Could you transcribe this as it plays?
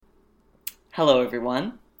Hello,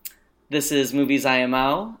 everyone. This is Movies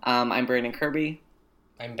IMO. I'm Brandon Kirby.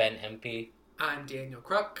 I'm Ben MP. I'm Daniel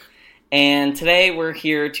Crook. And today we're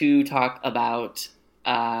here to talk about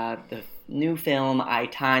the new film,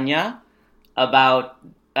 Tonya, about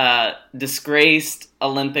disgraced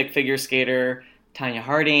Olympic figure skater Tonya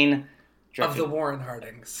Harding. Of the Warren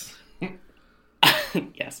Hardings.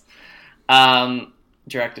 Yes.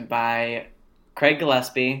 Directed by Craig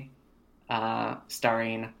Gillespie,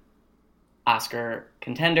 starring Oscar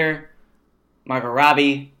contender Margot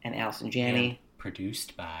Robbie and Allison Janney. Yeah,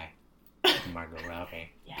 produced by Margot Robbie.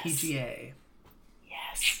 Yes. PGA.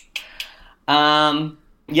 Yes.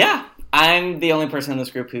 Yeah, I'm the only person in this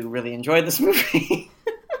group who really enjoyed this movie.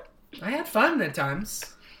 I had fun at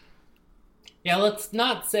times. Yeah, let's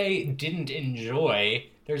not say didn't enjoy.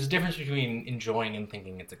 There's a difference between enjoying and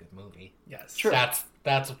thinking it's a good movie. Yes. True. That's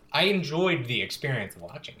I enjoyed the experience of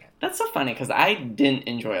watching it. That's so funny because I didn't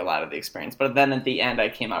enjoy a lot of the experience, but then at the end I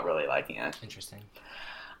came out really liking it. Interesting.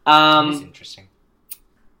 It's interesting.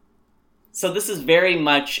 So this is very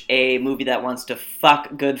much a movie that wants to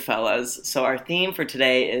fuck Goodfellas. So our theme for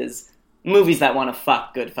today is movies that want to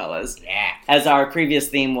fuck Goodfellas. Yeah. As our previous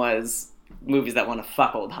theme was movies that want to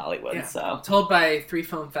fuck old Hollywood. Yeah. So Told by three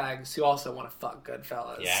film fags who also want to fuck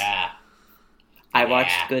Goodfellas. Yeah. I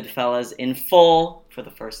watched Goodfellas in full for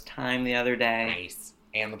the first time the other day. Nice.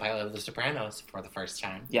 And the pilot of The Sopranos for the first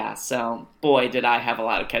time. Yeah, so boy, did I have a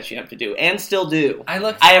lot of catching up to do, and still do. I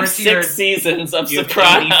have 6 seasons of You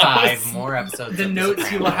Sopranos. have 85 more episodes. The of notes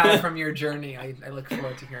The you will Sopranos. have from your journey, I look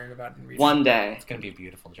forward to hearing about and reading. One day. It's gonna be a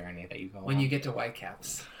beautiful journey that you go When on. you get to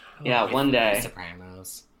Whitecaps. Yeah, one day. The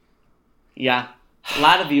Sopranos. Yeah, a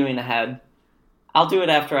lot of viewing ahead. I'll do it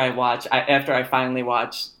after I finally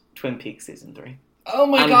watch Twin Peaks Season 3. Oh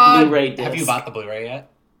my on god! Blu-ray disc. Have you bought the Blu-ray yet?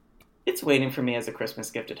 It's waiting for me as a Christmas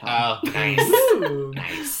gift at home. Oh, nice. Ooh.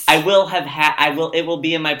 Nice. I will have it will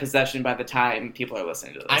be in my possession by the time people are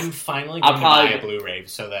listening to this. I'm finally I'll going to buy probably- a Blu-ray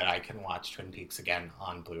so that I can watch Twin Peaks again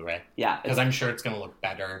on Blu-ray. Yeah, Because I'm sure it's going to look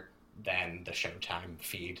better than the Showtime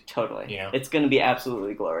feed. totally. You know? It's going to be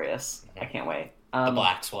absolutely glorious. I can't wait. The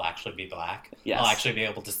blacks will actually be black. Yes. I'll actually be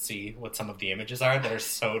able to see what some of the images are that are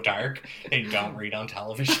so dark they don't read on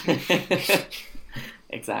television.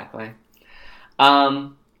 Exactly.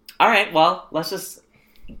 All right, well, let's just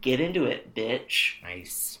get into it, bitch.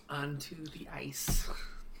 Nice. Onto the ice.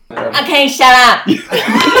 Okay, shut up!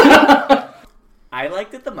 I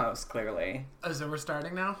liked it the most, clearly. Oh, so we're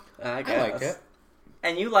starting now? I I liked it.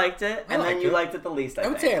 And you liked it, and then liked you it. liked it the least, I I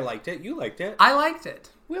would think. say I liked it. You liked it. I liked it.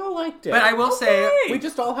 We all liked it. But I will say, we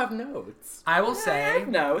just all have notes. I will I say, have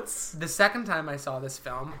notes. the second time I saw this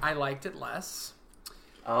film, I liked it less.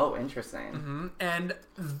 Oh, interesting. Mm-hmm. And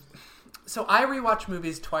so I rewatch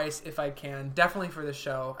movies twice if I can. Definitely for the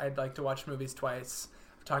show, I'd like to watch movies twice.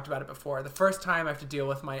 I've talked about it before. The first time I have to deal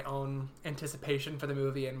with my own anticipation for the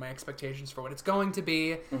movie and my expectations for what it's going to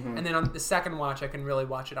be. Mm-hmm. And then on the second watch, I can really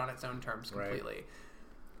watch it on its own terms Right. completely.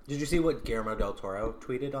 Did you see what Guillermo del Toro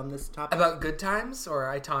tweeted on this topic? About Good Times or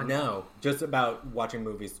I, Tonya? No, just about watching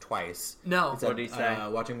movies twice. No. He said, What did he say?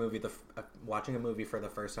 Watching a movie for the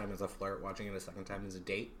first time is a flirt. Watching it a second time is a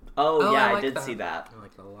date. Oh, Oh, yeah, I I like did that. see that. I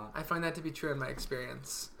like that a lot. I find that to be true in my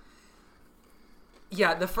experience.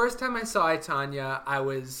 Yeah, the first time I saw I, Tonya, I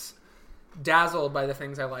was dazzled by the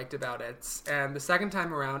things I liked about it. And the second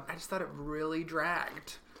time around, I just thought it really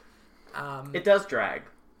dragged. It does drag.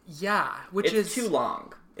 Yeah, which It's is too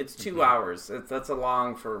long. It's 2 hours. That's a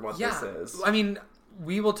long for what this is. I mean,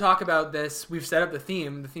 we will talk about this. We've set up the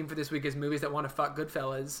theme. The theme for this week is movies that want to fuck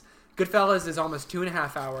Goodfellas. Goodfellas is almost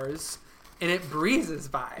 2.5 hours, and it breezes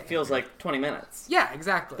by. It feels like 20 minutes. Yeah,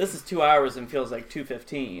 exactly. This is 2 hours and feels like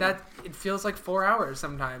 2:15. It feels like 4 hours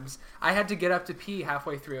sometimes. I had to get up to pee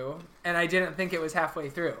halfway through, and I didn't think it was halfway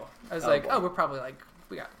through. I was boy. we're probably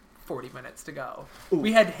we got 40 minutes to go.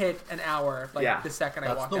 We had hit an hour Yeah. the second I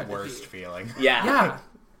That's walked the out worst to pee. feeling. Yeah. Yeah,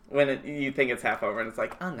 When you think it's half over and it's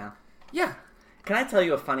like, oh no. yeah. Can I tell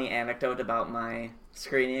you a funny anecdote about my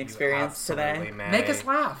screening experience today? Make us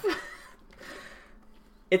laugh.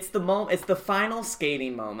 It's the final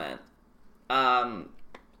skating moment.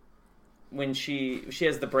 When she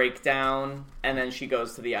has the breakdown and then she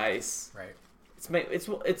goes to the ice. Right.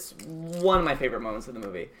 It's one of my favorite moments of the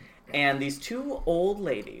movie. And these two old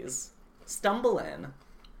ladies stumble in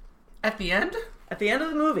At the end? at the end of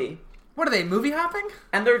the movie, What are they, movie hopping?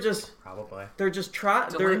 and they're just Probably.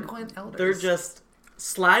 Delinquent elders. they're just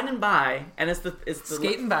sliding by, and it's the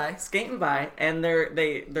Skating by. and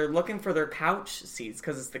they're looking for their couch seats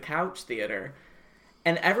because it's the couch theater,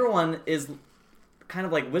 and everyone is kind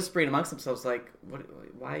of like whispering amongst themselves like, "What?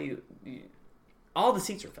 Why you all the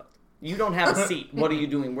seats are filled." You don't have a seat. What are you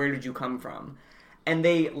doing? Where did you come from? And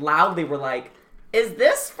they loudly were like, is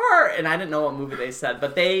this for... And I didn't know what movie they said,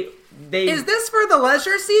 but they Is this for The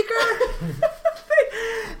Leisure Seeker?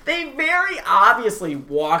 they very obviously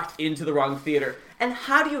walked into the wrong theater. And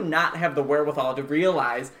how do you not have the wherewithal to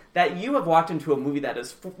realize that you have walked into a movie that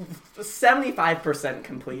is 75%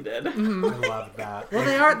 completed? I love that. Well,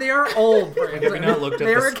 they are old. Have we not looked at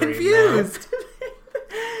they the were screen confused.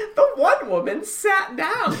 The one woman sat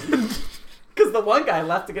down. Because the one guy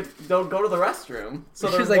left to go to the restroom.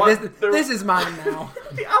 So She's like, this is mine now.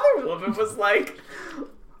 The other woman was like...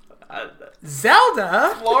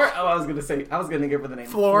 Zelda? I was gonna give her the name.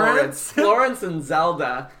 Florence? Florence and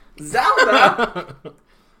Zelda. Zelda!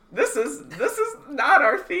 This is not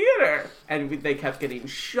our theater. And they kept getting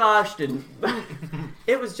shushed, and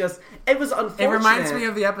it was unfortunate. It reminds me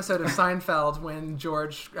of the episode of Seinfeld when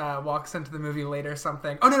George walks into the movie late or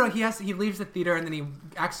something. Oh no, he leaves the theater and then he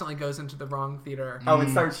accidentally goes into the wrong theater. Oh,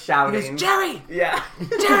 and starts shouting. He goes, Jerry! Yeah.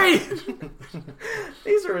 Jerry!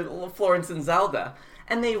 These are Florence and Zelda.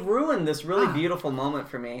 And they ruined this really beautiful moment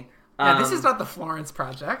for me. Yeah, this is not the Florence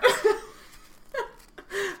Project.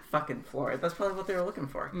 Fucking Florence. That's probably what they were looking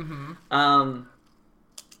for. Mm-hmm.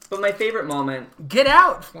 But my favorite moment... Get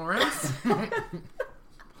out, Florence!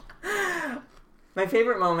 My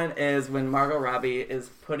favorite moment is when Margot Robbie is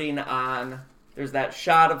putting on... There's that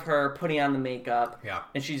shot of her putting on the makeup. Yeah.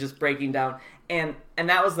 And she's just breaking down. And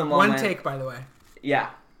that was the moment... One take, by the way. Yeah.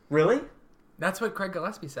 Really? That's what Craig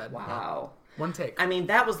Gillespie said. Wow. One take. I mean,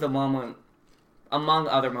 that was the moment, among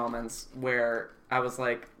other moments, where I was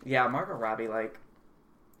like, yeah, Margot Robbie, like,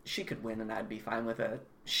 she could win and I'd be fine with it.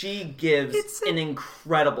 She gives an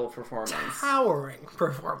incredible performance. Towering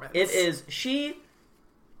performance. It is. She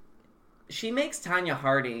makes Tonya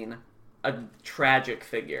Harding a tragic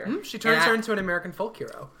figure. She turns her into an American folk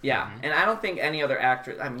hero. Yeah, and I don't think any other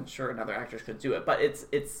actress, I mean, sure, another actress could do it, but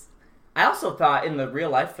it's. I also thought in the real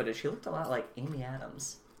life footage, she looked a lot like Amy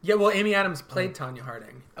Adams. Yeah, well, Amy Adams played Tonya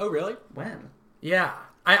Harding. Oh, really? When? Yeah.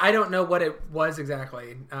 I don't know what it was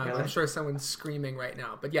exactly. Really? I'm sure someone's screaming right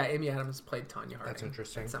now. But yeah, Amy Adams played Tonya Harding. That's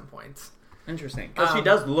interesting. At some points. Interesting. Because she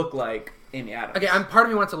does look like Amy Adams. Okay, part of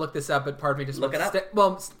me wants to look this up, but part of me just Look wants it up?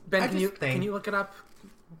 Well, Ben, can you look it up?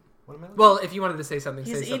 What am I? Well, if you wanted to say something,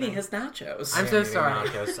 He's say something. eating his nachos. I'm so sorry.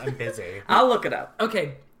 I'm busy. I'll look it up.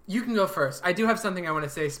 Okay, you can go first. I do have something I want to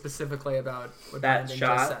say specifically about what That Brandon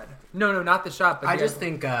shot? just said. No, not the shot. But I the just other-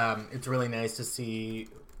 think it's really nice to see,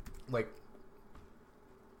 like,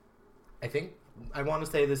 I want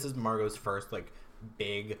to say this is Margot's first, like,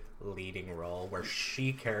 big leading role where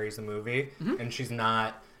she carries a movie, and she's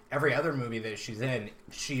not... Every other movie that she's in,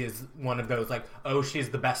 she is one of those, like, oh, she's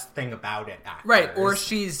the best thing about it actors. Right, or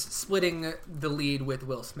she's splitting the lead with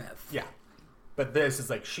Will Smith. Yeah. But this is,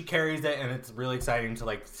 like, she carries it, and it's really exciting to,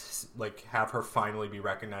 like have her finally be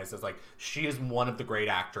recognized as, like, she is one of the great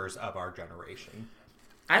actors of our generation.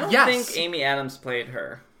 I don't think Amy Adams played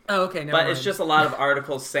her. Oh, okay, never But mind. it's just a lot of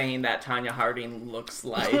articles saying that Tonya Harding looks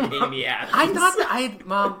like Amy Adams. I thought that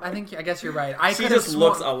Mom, I guess you're right. She just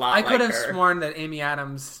looks a lot I could like have her. sworn that Amy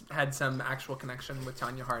Adams had some actual connection with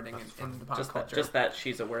Tonya Harding in the pop culture. Just that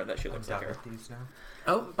she's aware that she looks like her. These now.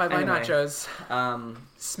 Oh, bye-bye Anyway. nachos.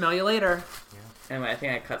 Smell you later. Anyway, I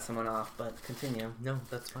think I cut someone off, but continue. No,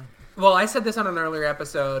 that's fine. Well, I said this on an earlier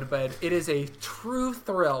episode, but it is a true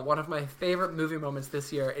thrill. One of my favorite movie moments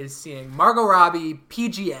this year is seeing Margot Robbie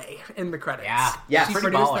PGA in the credits. Yeah, She pretty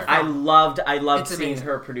produced baller. the I film. loved It's seeing amazing.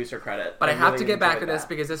 her producer credit. But I have really to get back to enjoyed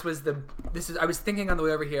this that. because I was thinking on the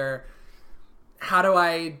way over here, how do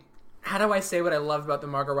I say what I love about the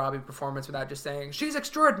Margot Robbie performance without just saying she's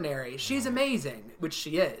extraordinary, she's amazing, which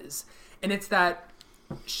she is. And it's that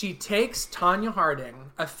she takes Tonya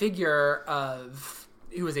Harding, a figure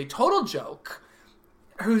who is a total joke,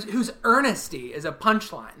 whose earnesty is a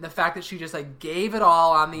punchline. The fact that she just like gave it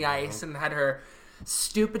all on the ice and had her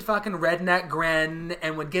stupid fucking redneck grin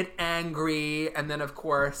and would get angry, and then of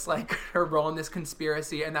course like her role in this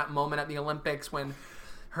conspiracy and that moment at the Olympics when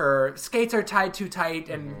her skates are tied too tight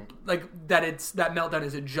and like that meltdown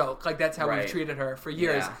is a joke. Like that's how we've treated her for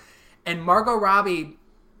years. Yeah. And Margot Robbie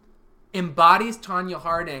embodies Tonya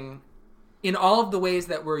Harding in all of the ways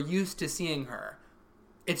that we're used to seeing her.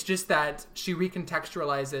 It's just that she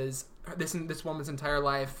recontextualizes this woman's entire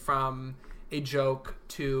life from a joke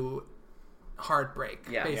to heartbreak,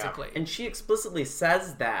 basically. And she explicitly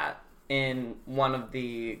says that in one of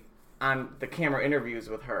on the camera interviews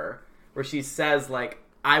with her, where she says, like,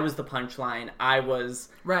 I was the punchline,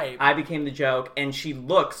 I became the joke, and she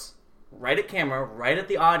looks right at camera, right at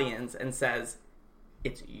the audience, and says,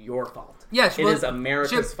 it's your fault. Yeah, it is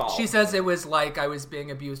America's fault. She says it was like I was being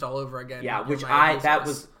abused all over again. Yeah, which that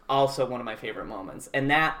also one of my favorite moments. And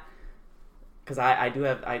that, because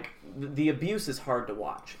the abuse is hard to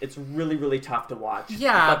watch. It's really, really tough to watch.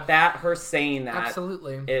 Yeah. But her saying that,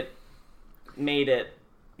 absolutely, it made it,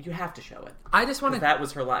 you have to show it. I just want to, that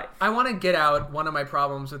was her life. I want to get out one of my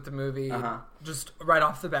problems with the movie, just right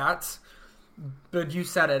off the bat. But you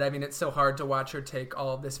said it. I mean, it's so hard to watch her take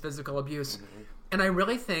all of this physical abuse. Mm-hmm. And I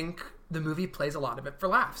really think the movie plays a lot of it for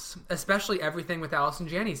laughs, especially everything with Allison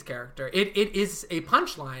Janney's character. It is a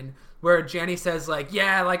punchline where Janney says, like,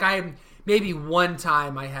 yeah, like maybe one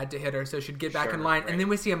time I had to hit her so she'd get back in line. Right. And then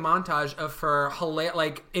we see a montage of her,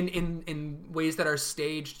 like, in ways that are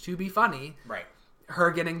staged to be funny. Right. Her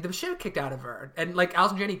getting the shit kicked out of her. And, like,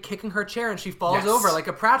 Allison Janney kicking her chair and she falls over like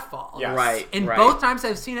a pratfall. Yes. Right. And both times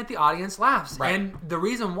I've seen it, the audience laughs. Right. And the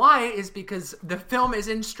reason why is because the film is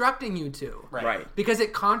instructing you to. Right. Because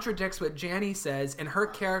it contradicts what Janney says, and her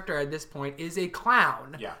character at this point is a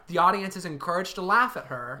clown. Yeah. The audience is encouraged to laugh at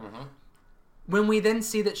her. Mm-hmm. When we then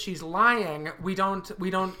see that she's lying, we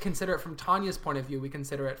don't consider it from Tonya's point of view. We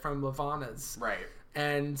consider it from Lavana's. Right.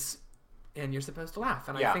 And you're supposed to laugh.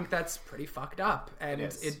 And I think that's pretty fucked up. And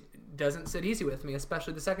it doesn't sit easy with me,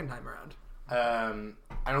 especially the second time around.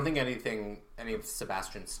 I don't think any of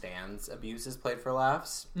Sebastian Stan's abuse is played for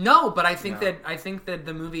laughs. No, but I think that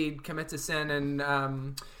the movie commits a sin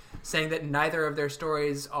in saying that neither of their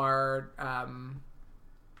stories are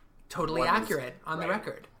totally accurate on the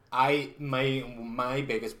record. My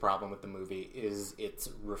biggest problem with the movie is its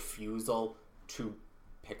refusal to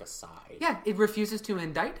pick a side. Yeah, it refuses to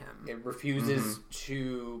indict him. It refuses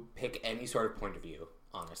to pick any sort of point of view,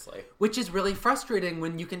 honestly. Which is really frustrating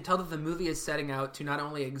when you can tell that the movie is setting out to not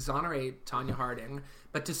only exonerate Tonya Harding,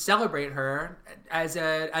 but to celebrate her as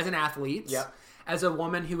an athlete, as a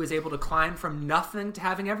woman who was able to climb from nothing to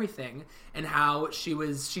having everything, and how she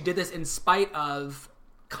did this in spite of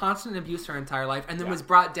constant abuse her entire life, and then was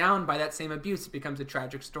brought down by that same abuse. It becomes a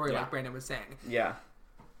tragic story, like Brandon was saying. Yeah.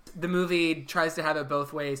 The movie tries to have it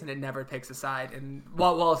both ways, and it never picks a side. And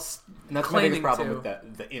while and that's my biggest problem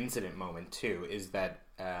with the incident moment too, is that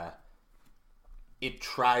it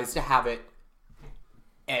tries to have it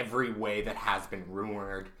every way that has been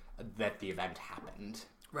rumored that the event happened.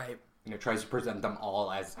 Right. And it tries to present them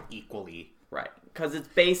all as equally. Right. Because it's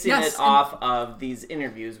basing it off of these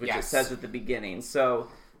interviews, which it says at the beginning. So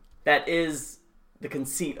that is the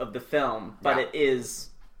conceit of the film, but it is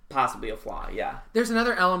possibly a flaw, There's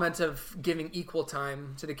another element of giving equal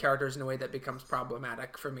time to the characters in a way that becomes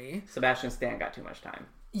problematic for me. Sebastian Stan got too much time.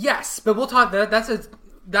 Yes, but we'll talk. We'll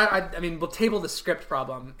table the script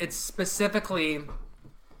problem. It's specifically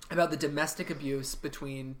about the domestic abuse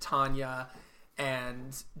between Tonya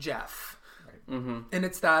and Jeff, and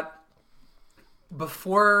it's that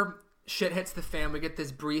before shit hits the fan, we get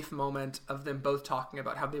this brief moment of them both talking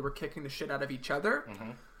about how they were kicking the shit out of each other,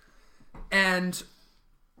 and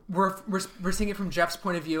we're seeing it from Jeff's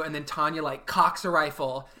point of view, and then Tonya like cocks a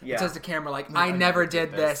rifle and says to the camera like, I never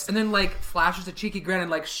did this, and then like flashes a cheeky grin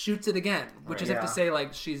and like shoots it again, which is if to say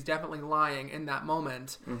like she's definitely lying in that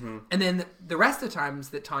moment. And then the rest of the times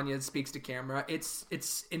that Tonya speaks to camera,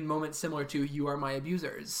 it's in moments similar to "You are my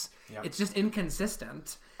abusers." It's just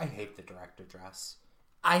inconsistent. I hate the direct address.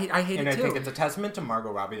 I hate it too. And I think it's a testament to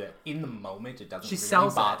Margot Robbie that in the moment it doesn't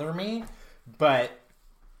really bother me, but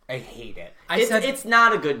I hate it. It's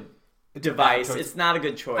not a good device. It's not a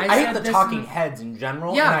good choice. I hate the talking heads in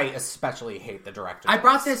general, and I especially hate the director. I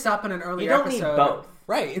brought this up in an earlier episode. You don't need both.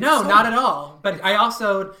 Right. No, not at all. But I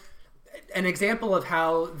also... An example of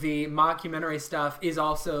how the mockumentary stuff is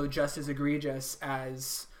also just as egregious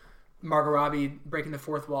as Margot Robbie breaking the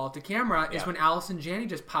fourth wall to camera is when Allison Janney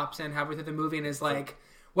just pops in halfway through the movie and is like...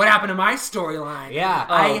 What happened to my storyline? Yeah.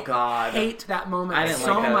 I hate that moment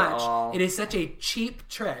so much. At all. It is such a cheap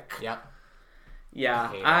trick. Yep.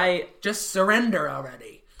 Yeah. I just surrender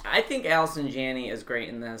already. I think Allison Janney is great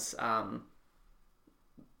in this.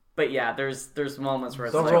 But yeah, there's moments where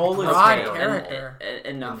it's the like role is character.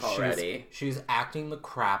 Enough already. She's acting the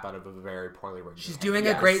crap out of a very poorly written. She's doing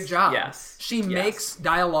a great job. Yes. She makes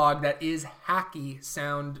dialogue that is hacky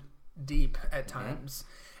sound deep at times.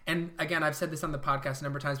 And again, I've said this on the podcast a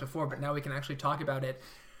number of times before, but now we can actually talk about it.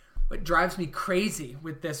 What drives me crazy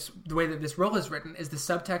with this, the way that this role is written, is the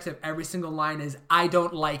subtext of every single line is, I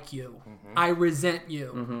don't like you. I resent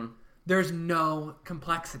you. There's no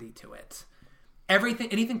complexity to it.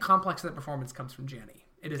 Anything complex in the performance comes from Janney.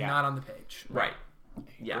 It is not on the page. Right.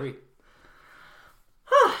 Yeah. All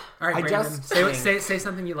right, Brandon, say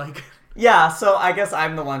something you like. Yeah, so I guess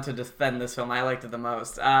I'm the one to defend this film. I liked it the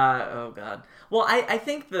most. Oh, God. Well, I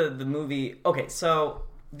think the movie... Okay, so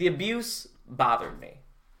the abuse bothered me.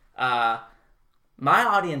 My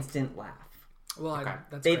audience didn't laugh. Well, Okay.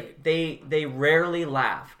 That's great. They rarely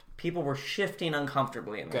laughed. People were shifting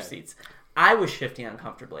uncomfortably in their seats. I was shifting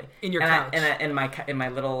uncomfortably in your couch, in my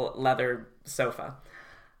little leather sofa.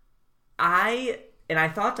 I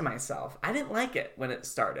thought to myself, I didn't like it when it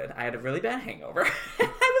started. I had a really bad hangover.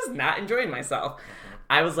 I was not enjoying myself.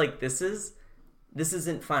 I was like, this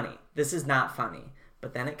isn't funny. This is not funny.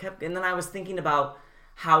 But then and then I was thinking about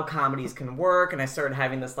how comedies can work, and I started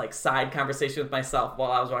having this like side conversation with myself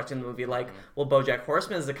while I was watching the movie, like, well, BoJack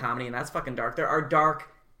Horseman is a comedy, and that's fucking dark. There are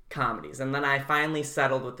dark comedies. And then I finally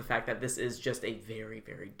settled with the fact that this is just a very,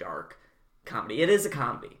 very dark comedy. It is a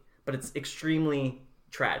comedy, but it's extremely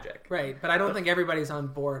tragic. Right, but I don't think everybody's on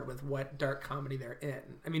board with what dark comedy they're in.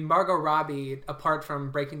 I mean, Margot Robbie, apart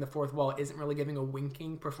from breaking the fourth wall, isn't really giving a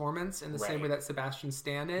winking performance in the same way that Sebastian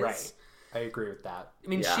Stan is. Right. I agree with that. I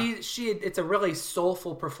mean, it's a really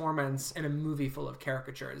soulful performance in a movie full of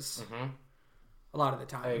caricatures. Mm-hmm. A lot of the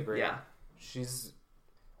time. I agree. Yeah.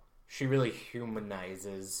 She really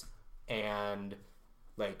humanizes, and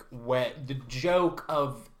like the joke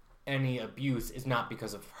of any abuse is not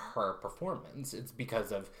because of her performance. It's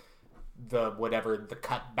because of whatever the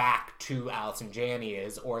cut back to Allison Janney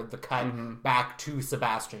is, or the cut back to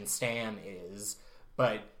Sebastian Stan is.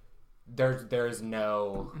 But there's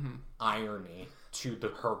no irony to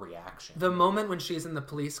her reaction. The moment when she's in the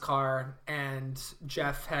police car and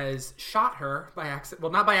Jeff has shot her by accident.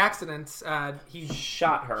 Well, not by accident. He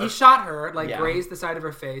shot her. He shot her, grazed the side of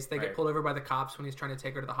her face. They get pulled over by the cops when he's trying to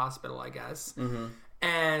take her to the hospital, I guess. Mm-hmm.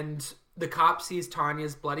 And the cop sees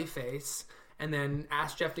Tonya's bloody face and then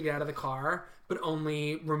asks Jeff to get out of the car, but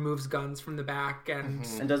only removes guns from the back and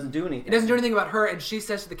doesn't do anything. It doesn't do anything about her, and she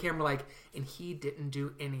says to the camera, like, and he didn't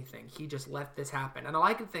do anything. He just let this happen. And all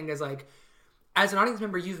I can think is, like, as an audience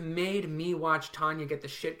member, you've made me watch Tonya get the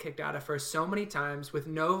shit kicked out of her so many times with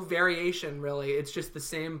no variation, really. It's just the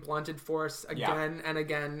same blunted force again and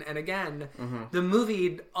again and again. Mm-hmm. The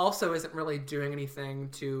movie also isn't really doing anything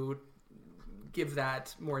to give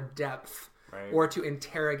that more depth. Right. Or to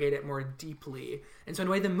interrogate it more deeply. And so in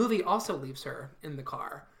a way, the movie also leaves her in the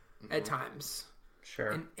car at times.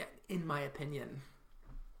 Sure. In my opinion.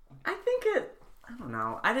 I think I don't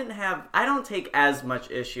know. I don't take as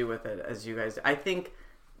much issue with it as you guys do. I think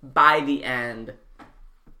by the end,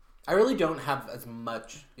 I really don't have as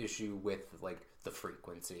much issue with, like, the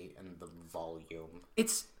frequency and the volume.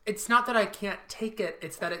 It's not that I can't take it,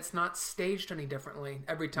 it's that it's not staged any differently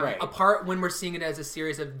every time. Right. Apart when we're seeing it as a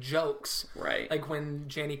series of jokes. Right. Like when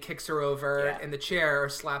Janney kicks her over in the chair or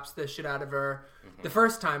slaps the shit out of her the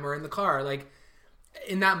first time or in the car. Like,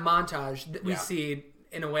 in that montage, we see,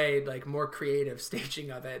 in a way, like, more creative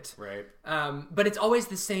staging of it. Right. But it's always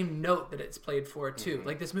the same note that it's played for, too. Mm-hmm.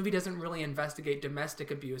 Like, this movie doesn't really investigate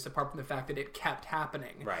domestic abuse, apart from the fact that it kept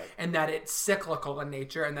happening. Right. And that it's cyclical in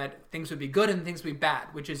nature, and that things would be good and things would be bad,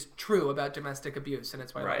 which is true about domestic abuse, and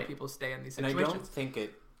it's why a lot of people stay in these situations. And I don't think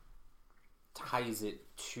it ties it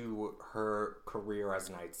to her career as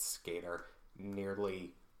an ice skater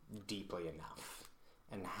nearly deeply enough.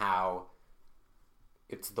 And how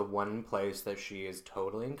it's the one place that she is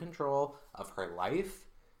totally in control of her life.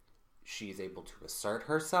 She's able to assert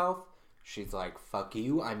herself. She's like, fuck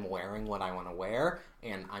you, I'm wearing what I want to wear,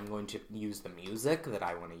 and I'm going to use the music that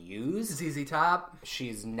I want to use. ZZ Top.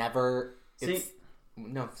 She's never...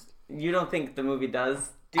 No. You don't think the movie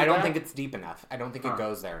does I don't think it's deep enough. I don't think it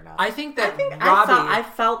goes there enough. I think that I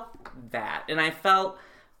felt that, and I felt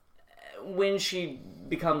when she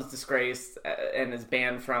becomes disgraced and is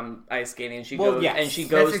banned from ice skating, and she goes,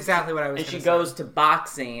 that's exactly what I was. And she goes to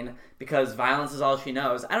boxing because violence is all she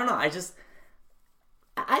knows. I don't know.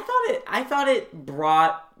 I thought it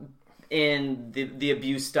brought in the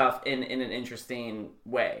abuse stuff in an interesting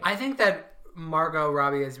way. I think that Margot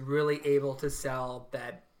Robbie is really able to sell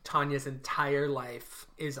that Tonya's entire life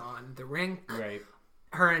is on the rink. Right.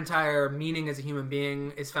 Her entire meaning as a human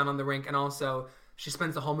being is found on the rink, and also she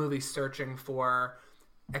spends the whole movie searching for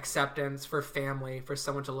acceptance, for family, for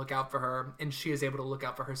someone to look out for her, and she is able to look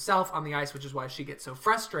out for herself on the ice, which is why she gets so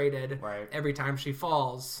frustrated every time she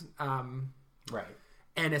falls. Right.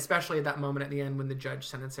 And especially at that moment at the end when the judge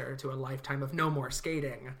sentenced her to a lifetime of no more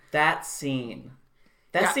skating. That scene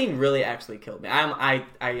really actually killed me.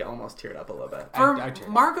 I almost teared up a little bit. For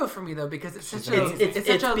Margot, for me though, because it's such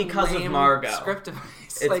a because lame of Margot. Script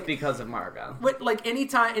device. It's like, because of Margot. Like any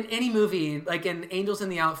time in any movie, like in Angels in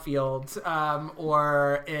the Outfield,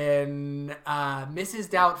 or in Mrs.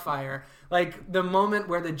 Doubtfire, like the moment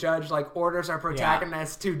where the judge like orders our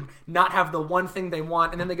protagonist to not have the one thing they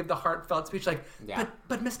want, and then they give the heartfelt speech, like,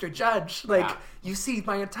 but Mr. Judge, like you see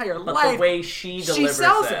my entire life. The way she delivers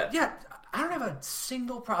sells it. Yeah. I don't have a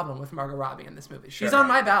single problem with Margot Robbie in this movie. She's on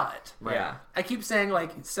my ballot. Right. Yeah. I keep saying,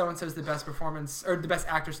 like, so-and-so's the best performance, or the best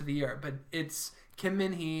actress of the year, but it's Kim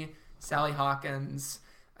Min-hee, Sally Hawkins,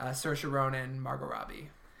 Saoirse Ronan, Margot Robbie.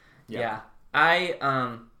 Yeah. I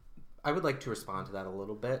would like to respond to that a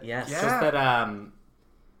little bit. Yes. Yeah. Just that,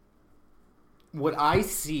 what I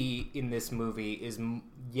see in this movie is,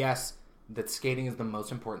 yes, that skating is the most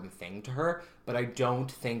important thing to her, but I don't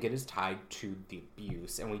think it is tied to the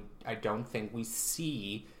abuse, and I don't think we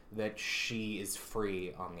see that she is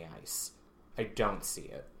free on the ice. I don't see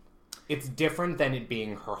it. It's different than it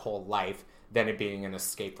being her whole life, than it being an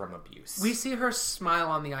escape from abuse. We see her smile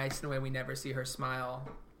on the ice in a way we never see her smile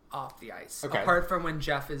off the ice. Okay. Apart from when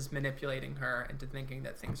Jeff is manipulating her into thinking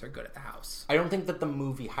that things are good at the house. I don't think that the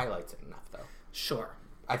movie highlights it enough, though. Sure.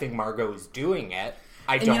 I think Margot is doing it.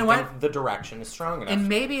 I And don't you know think what? the direction is strong enough. And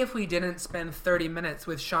maybe if we didn't spend 30 minutes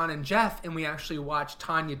with Sean and Jeff and we actually watched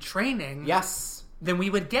Tonya training, yes, then we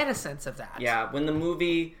would get a sense of that. Yeah, when the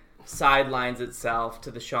movie sidelines itself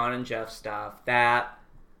to the Sean and Jeff stuff, that...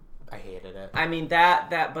 I hated it. I mean,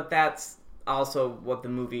 but that's also what the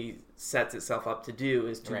movie sets itself up to do,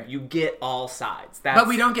 is to, you get all sides. But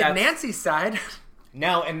we don't get Nancy's side.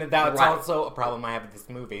 No, and that's also a problem I have with this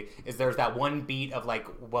movie, is there's that one beat of, like,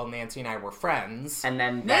 well, Nancy and I were friends. And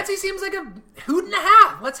then... Nancy seems like a hoot and a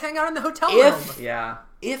half. Let's hang out in the hotel room. Yeah.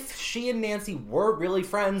 If she and Nancy were really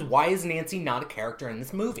friends, why is Nancy not a character in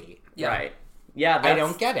this movie? Yeah. Right. Yeah, I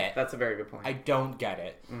don't get it. That's a very good point. I don't get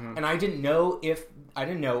it. Mm-hmm. And I didn't know,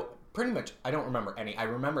 pretty much, I don't remember any. I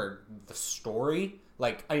remember the story.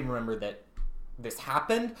 Like, I remember that this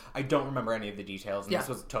happened. I don't remember any of the details, and this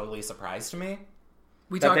was totally a surprise to me.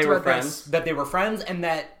 We talked about this. That they were friends, and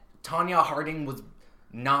that Tonya Harding was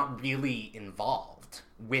not really involved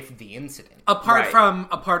with the incident. Apart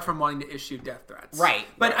from wanting to issue death threats. Right.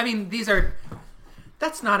 But, I mean,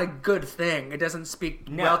 that's not a good thing. It doesn't speak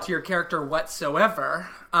well to your character whatsoever.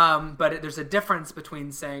 But there's a difference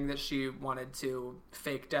between saying that she wanted to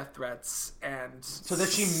fake death threats and... So that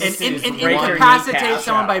she incapacitate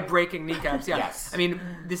someone by breaking kneecaps. Yeah. Yes. I mean,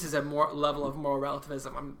 this is a more level of moral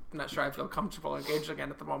relativism. I'm not sure I feel comfortable engaged again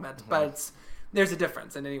at the moment. But there's a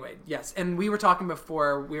difference. And anyway, yes. And we were talking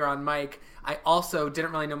before we were on mic. I also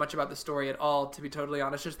didn't really know much about the story at all, to be totally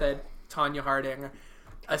honest. Just that Tonya Harding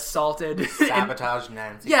assaulted, sabotage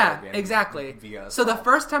Nancy. Yeah, exactly. So the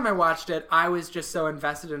first time I watched it, I was just so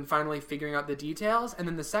invested in finally figuring out the details, and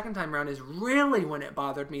then the second time around is really when it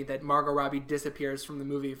bothered me that Margot Robbie disappears from the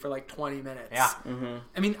movie for like 20 minutes. Yeah. Mm-hmm.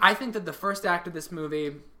 I mean, I think that the first act of this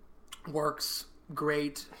movie works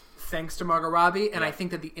great thanks to Margot Robbie, and I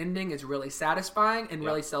think that the ending is really satisfying and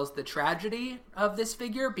really sells the tragedy of this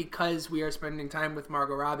figure because we are spending time with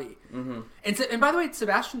Margot Robbie. Mm-hmm. And by the way,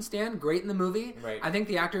 Sebastian Stan, great in the movie. Right. I think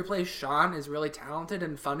the actor who plays Sean is really talented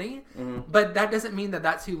and funny, Mm-hmm. but that doesn't mean that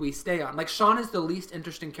that's who we stay on. Like, Sean is the least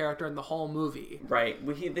interesting character in the whole movie. Right.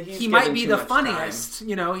 He might be the funniest. Time.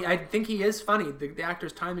 You know, I think he is funny. The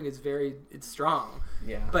actor's timing is it's strong.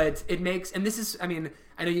 Yeah. But it makes, and this is, I mean,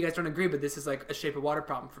 I know you guys don't agree, but this is like a Shape of Water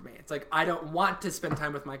problem for me. It's like, I don't want to spend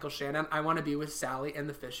time with Michael Shannon. I want to be with Sally and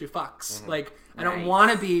the fish who fucks. Mm-hmm. Like, I don't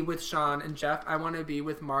want to be with Sean and Jeff. I want to be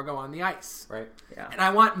with Margot on the ice. Right. Yeah. And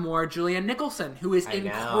I want more Julianne Nicholson, who is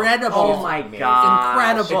incredible. Oh my god.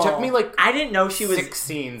 Incredible. It took me like I didn't know she was 6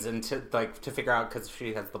 scenes to figure out, because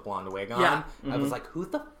she has the blonde wig on. Yeah. I was like, who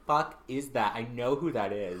the fuck is that? I know who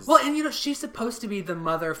that is. Well, and you know, she's supposed to be the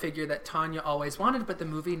mother figure that Tonya always wanted, but the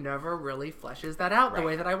movie never really fleshes that out the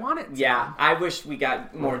way that I want it to. Yeah, I wish we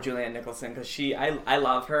got more Julianne Nicholson, because I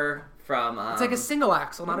love her from... it's like a single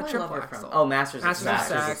axle, not a triple axle. Oh, Masters of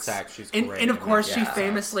Sex. She's and, great. and of course, she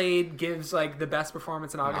famously gives like the best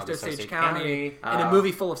performance in August Osage County in a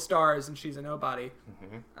movie full of stars, and she's a nobody.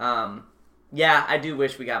 Mm-hmm. Yeah, I do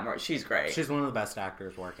wish we got more. She's great. She's one of the best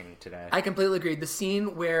actors working today. I completely agree. The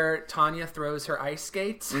scene where Tonya throws her ice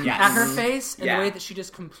skates Yes. at her face, and Yeah. the way that she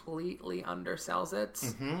just completely undersells it,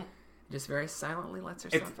 just very silently lets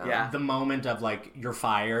herself out. Yeah. The moment of like, you're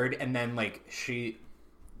fired, and then like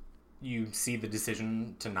you see the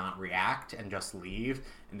decision to not react and just leave,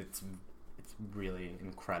 and it's really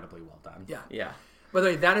incredibly well done. Yeah. Yeah. By the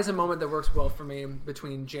way, that is a moment that works well for me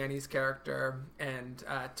between Janny's character and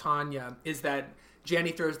Tonya, is that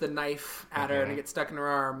Janny throws the knife at her and it gets stuck in her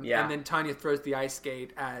arm, and then Tonya throws the ice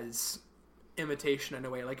skate as imitation in a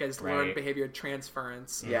way, like as learned behavior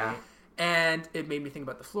transference. Yeah. And it made me think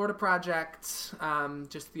about the Florida Project.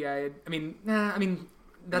 Just the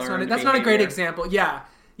that's not a great example. Yeah,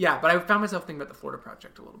 but I found myself thinking about the Florida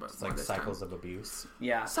Project a little bit. It's like cycles of abuse.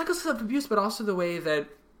 Yeah. Cycles of abuse, but also the way that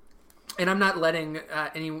And I'm not letting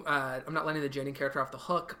I'm not letting the Jenny character off the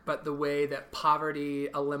hook, but the way that poverty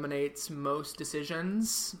eliminates most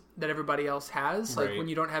decisions that everybody else has. Like when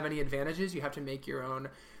you don't have any advantages, you have to make your own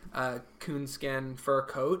coonskin fur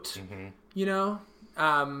coat. You know,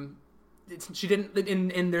 she didn't.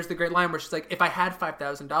 And there's the great line where she's like, "If I had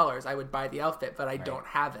 $5,000, I would buy the outfit, but I don't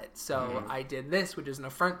have it. So I did this, which is an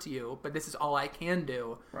affront to you. But this is all I can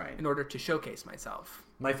do in order to showcase myself."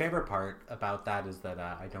 My favorite part about that is that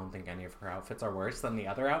I don't think any of her outfits are worse than the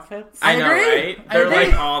other outfits. I know, right? They're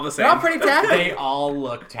like all the same. They're all pretty tacky. They all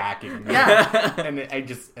look tacky. Yeah. And I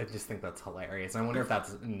just think that's hilarious. I wonder if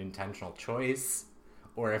that's an intentional choice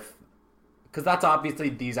or if... Because that's obviously,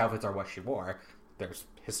 these outfits are what she wore. There's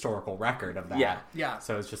historical record of that. Yeah.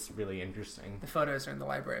 So it's just really interesting. The photos are in the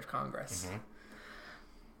Library of Congress.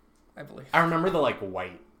 I believe. I remember the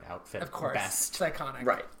white outfit of course. Best. It's iconic.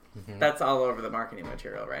 Right. That's all over the marketing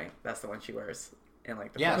material, right? That's the one she wears in the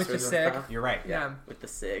posters with the and SIG. stuff. You're right. Yeah. With the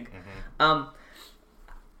SIG. I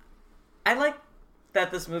like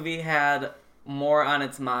that this movie had more on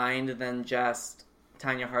its mind than just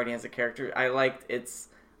Tonya Harding as a character. I liked its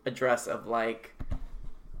address of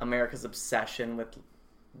America's obsession with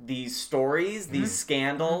these stories, these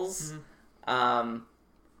scandals, and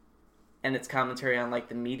its commentary on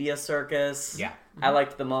the media circus. Yeah. I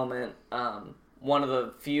liked the moment. One of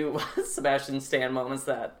the few Sebastian Stan moments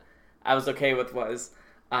that I was okay with was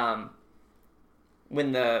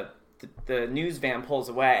when the news van pulls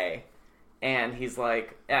away, and he's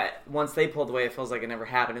like, once they pulled away, it feels like it never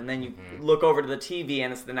happened. And then you look over to the TV,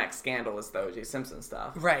 and it's the next scandal. It's the O.J. Simpson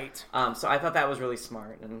stuff. Right. So I thought that was really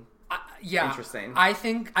smart and interesting. I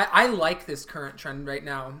think I like this current trend right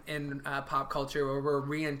now in pop culture where we're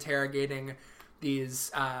reinterrogating these...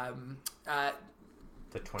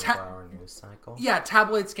 the 24-hour news cycle? Yeah,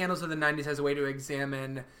 tabloid scandals of the 90s as a way to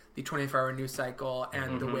examine the 24-hour news cycle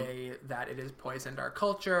and the way that it has poisoned our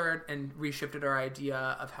culture and reshifted our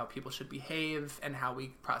idea of how people should behave and how we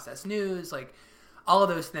process news, all of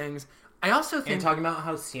those things. I also think... And talking about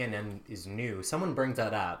how CNN is new, someone brings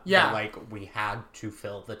that up. Yeah. That, we had to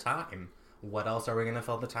fill the time. What else are we going to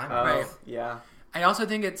fill the time with? Right. Yeah. I also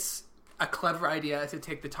think it's a clever idea to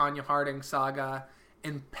take the Tonya Harding saga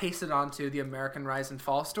and paste it onto the American Rise and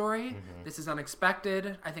Fall story. This is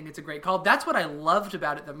unexpected. I think it's a great call. That's what I loved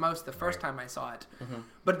about it the most the first time I saw it.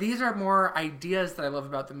 But these are more ideas that I love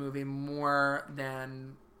about the movie more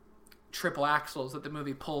than triple axles that the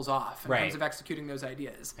movie pulls off in terms of executing those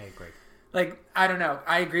ideas. I agree. I don't know.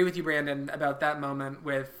 I agree with you, Brandon, about that moment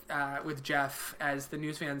with Jeff as the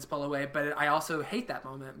news fans pull away, but I also hate that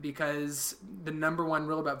moment because the number one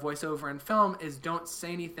rule about voiceover in film is don't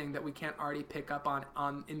say anything that we can't already pick up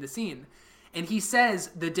on in the scene. And he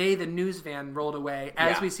says the day the news van rolled away,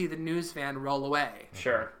 as we see the news van roll away.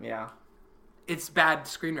 Sure, yeah. It's bad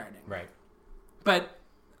screenwriting. Right. But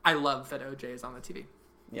I love that OJ is on the TV.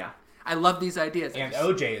 Yeah. I love these ideas. And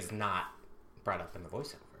OJ is not brought up in the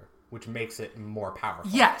voiceover, which makes it more powerful.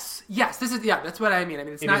 Yes. This is that's what I mean.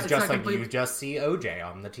 It's not just completely... you just see OJ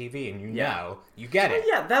on the TV and you know, you get it.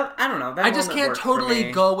 Yeah, that I don't know. That I just can't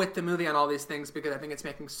totally go go with the movie on all these things because I think it's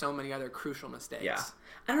making so many other crucial mistakes. Yeah.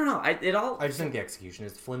 I don't know. I just think the execution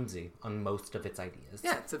is flimsy on most of its ideas.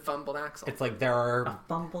 Yeah, it's a fumbled axle. It's there are a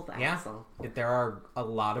fumbled axle. There are a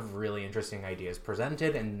lot of really interesting ideas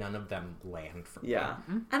presented and none of them land for me. Yeah.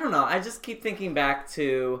 I don't know. I just keep thinking back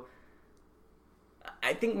to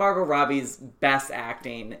I think Margot Robbie's best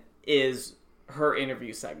acting is her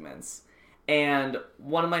interview segments. And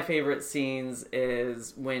one of my favorite scenes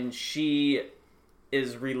is when she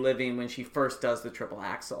is reliving when she first does the triple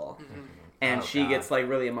axel. And she gets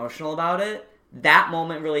really emotional about it. That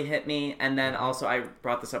moment really hit me. And then also, I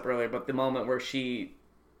brought this up earlier, but the moment where she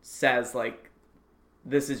says,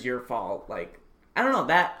 this is your fault. I don't know,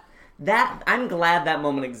 that I'm glad that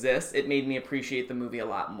moment exists. It made me appreciate the movie a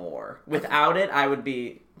lot more. Without it, I would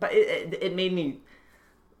be... But it made me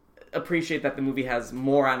appreciate that the movie has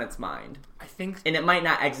more on its mind. I think... And it might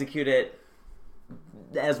not execute it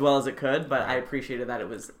as well as it could, but I appreciated that it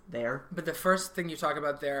was there. But the first thing you talk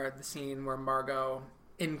about there, the scene where Margot,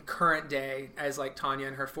 in current day, as Tonya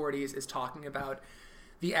in her 40s, is talking about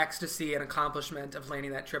the ecstasy and accomplishment of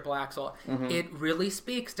landing that triple axel, it really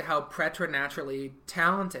speaks to how preternaturally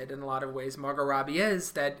talented in a lot of ways Margot Robbie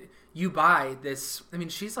is, that you buy this...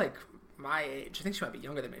 she's my age. I think she might be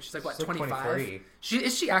younger than me. She's 25?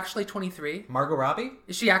 Is she actually 23? Margot Robbie?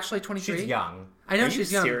 Is she actually 23? She's young. I know. Are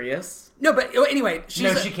she's you young. Serious? No, but anyway, she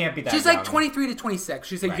can't be that She's young. 23 to 26.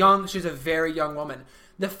 She's she's a very young woman.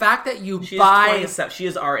 the fact that you She buy... She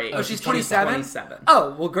is our age. Oh, she's 27? 27.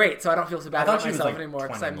 Oh, well, great. So I don't feel so bad about myself like anymore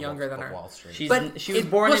because I'm younger than her. She was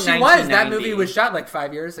born in 1990. She was. That movie was shot like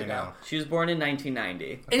 5 years ago. She was born in 1990.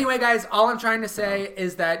 Okay. Anyway, guys, all I'm trying to say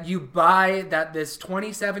is that you buy that this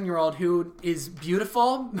 27-year-old who is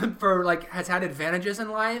beautiful has had advantages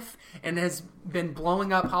in life and has been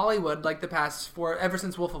blowing up Hollywood like ever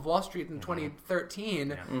since Wolf of Wall Street in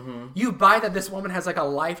 2013. You buy that this woman has like a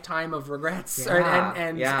lifetime of regrets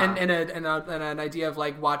and an idea of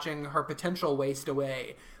like watching her potential waste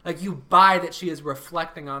away. Like you buy that she is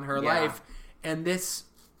reflecting on her life, and this,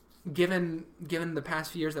 given the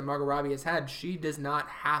past few years that Margot Robbie has had, she does not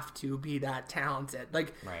have to be that talented.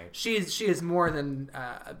 Like she is more than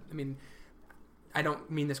I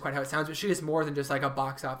don't mean this quite how it sounds, but she is more than just like a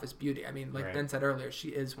box office beauty. I mean, like Ben said earlier, she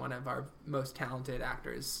is one of our most talented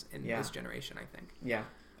actors in this generation, I think. Yeah.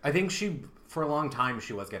 I think for a long time,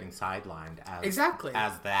 she was getting sidelined as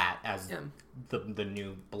the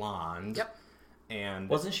new blonde. Yep. And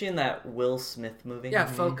wasn't she in that Will Smith movie? Yeah,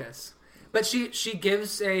 Focus. But she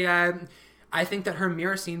gives I think that her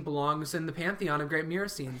mirror scene belongs in the pantheon of great mirror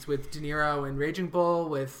scenes with De Niro and Raging Bull,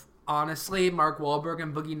 with honestly Mark Wahlberg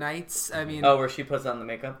and Boogie Nights. I mean, where she puts on the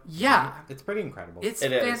makeup. Yeah, it's pretty incredible. It's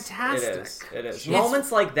fantastic. It is.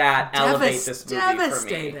 Moments like that elevate this movie for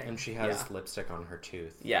me. And she has lipstick on her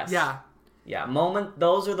tooth. Yes. Yeah.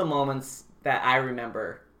 Those are the moments that I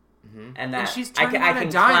remember, and that she's I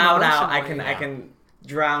can cloud out. I can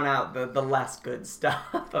drown out the less good stuff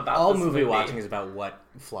about all this movie watching is about what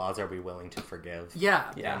flaws are we willing to forgive.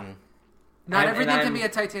 Yeah. Not everything can be a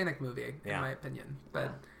Titanic movie, in my opinion.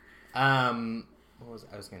 But I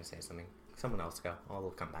was going to say something. Someone else go. It'll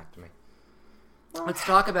come back to me. Let's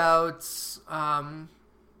talk about. I know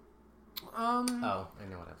what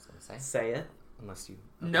I was going to say. Say it. Unless you.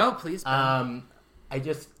 Okay. No, please. I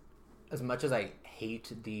just, as much as I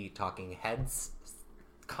hate the Talking Heads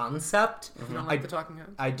concept, you don't like the Talking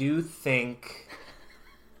Heads? I do think.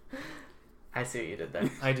 I see what you did there.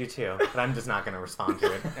 I do too, but I'm just not going to respond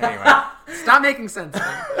to it anyway. Stop making sense.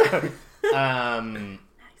 Nice.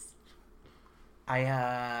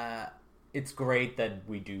 It's great that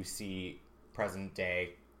we do see present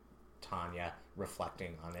day Tonya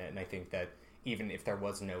reflecting on it, and I think that even if there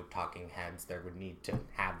was no Talking Heads, there would need to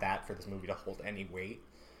have that for this movie to hold any weight.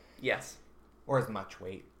 Yes. Or as much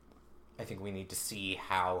weight. I think we need to see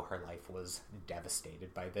how her life was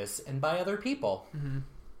devastated by this and by other people. Mm-hmm.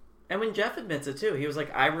 And when Jeff admits it too, he was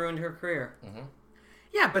like, I ruined her career. Mm-hmm.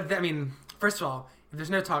 Yeah, but first of all, if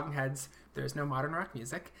there's no Talking Heads, there's no modern rock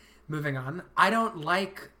music. Moving on, I don't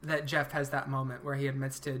like that Jeff has that moment where he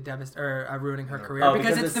admits to ruining her career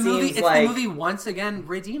because it's the movie. It's the movie once again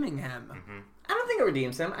redeeming him. Mm-hmm. I don't think it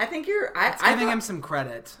redeems him. I think it's giving him some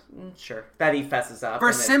credit. Sure, that he fesses up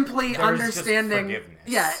for simply understanding. Forgiveness.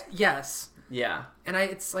 Yeah. Yes. Yeah. And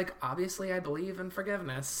it's like, obviously I believe in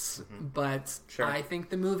forgiveness, but I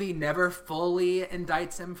think the movie never fully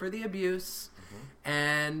indicts him for the abuse,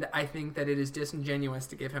 and I think that it is disingenuous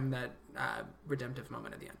to give him that redemptive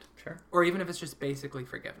moment at the end. Sure. Or even if it's just basically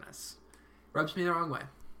forgiveness. Rubs me the wrong way.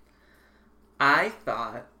 I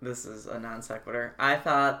thought, this is a non sequitur, I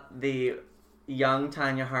thought the young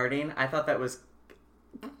Tonya Harding, I thought that was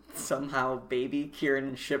somehow baby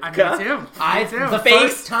Kieran Shipka. Me too. The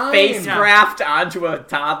face graft onto a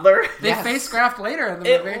toddler. They face graft later in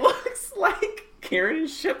the movie. It looks like Kieran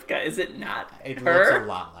Shipka, is it not? It her? Looks a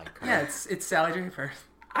lot like her. Yeah, it's Sally Draper.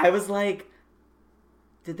 I was like,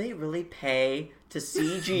 did they really pay to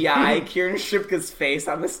CGI Kieran Shipka's face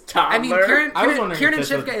on this toddler? I mean, Kieran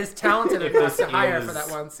Shipka is talented enough to hire for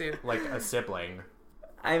that one scene. Like a sibling.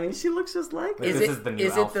 I mean, she looks just like her. Is it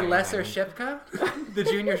the lesser Shipka? The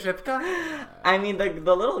junior Shipka? I mean,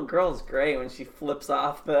 the little girl's great when she flips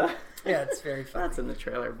off the... Yeah, it's very funny. That's in the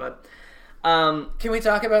trailer, but... Can we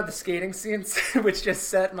talk about the skating scenes, which just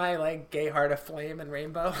set my gay heart aflame and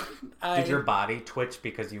rainbow? Did your body twitch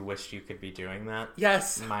because you wished you could be doing that?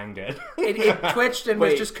 Yes. Mine did. It twitched and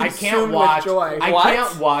was just consumed with joy. I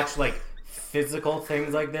can't watch physical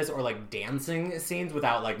things like this or dancing scenes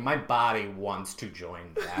without my body wants to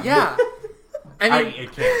join them. Yeah. I mean,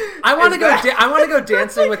 it can't. I want to go. I want to go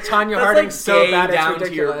dancing with Tonya Harding so bad it's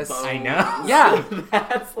ridiculous. I know. Yeah,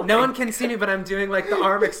 no one can see me, but I'm doing the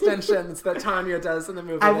arm extensions that Tonya does in the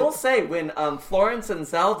movie. I will say when Florence and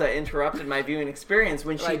Zelda interrupted my viewing experience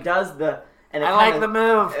when she does the and I like the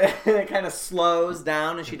move. It kind of slows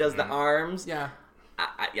down and she does the arms. Yeah,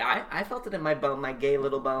 I felt it in my bone, my gay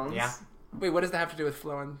little bones. Yeah. Wait, what does that have to do with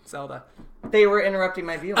Flo and Zelda? They were interrupting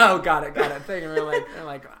my viewing. Oh, got it. They were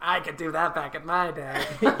like, I could do that back in my day.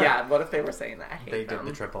 Yeah, what if they were saying that? I hate They them.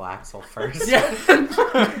 did the triple axel first. Yeah.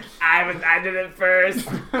 I did it first.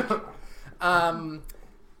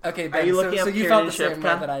 Okay, Ben, are you looking so up you Kieran felt the same way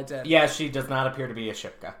Shipka? that I did. Yeah, she does not appear to be a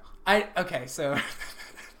Shipka. Okay, so Who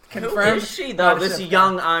confirmed. is she, though? This Shipka.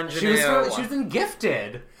 young ingenue. She was in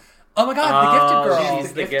Gifted. Oh my God, the gifted girl.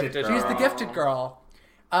 She's the gifted girl. She's the gifted girl.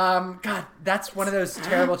 God, that's one of those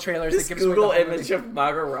terrible trailers This that gives Google away the whole image movie. of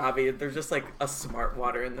Margot Robbie. There's just like a smart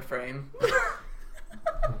water in the frame.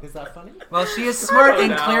 Is that funny? Well, she is smart don't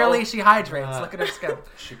and know. clearly she hydrates. Look at her skin.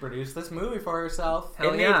 She produced this movie for herself.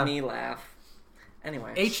 Hell it yeah. made me laugh.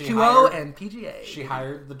 Anyway, H2O and PGA. She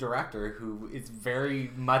hired the director, who is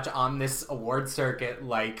very much on this award circuit,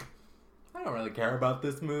 like, I don't really care about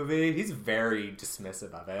this movie. He's very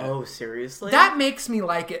dismissive of it. oh seriously? That makes me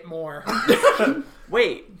like it more.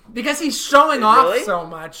 Wait, Because he's showing off Really? so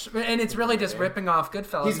much. And it's really just ripping off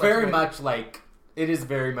Goodfellas. He's left very and right. much like, it is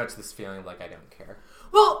very much this feeling of like, I don't care.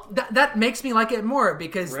 Well, that makes me like it more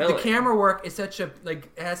because Really? the camera work is such a, like,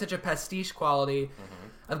 it has such a pastiche quality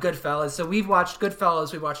of Goodfellas. So we've watched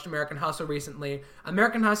Goodfellas, we watched American Hustle recently.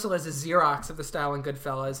 American Hustle is a Xerox of the style in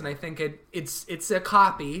Goodfellas, and I think it's a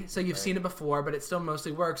copy, so you've seen it before, but it still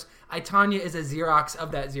mostly works. Tonya is a Xerox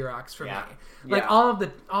of that Xerox for Yeah. me. Like Yeah. all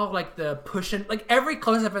of like the push-in, like every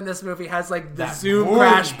close-up in this movie has like the That zoom boom.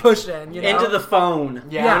 crash push-in, you know? into the phone.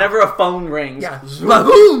 Yeah. Whenever a phone rings. Yeah.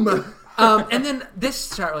 Boom! And then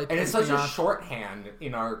this shot really And it's pissed such me a off. shorthand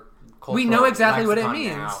in our cultural We know exactly what it lexicon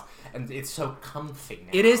means. now, and it's so comfy now.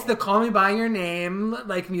 It is the "Call Me by Your Name"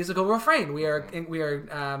 like musical refrain. We are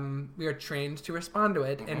trained to respond to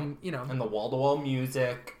it, and you know, And the wall-to-wall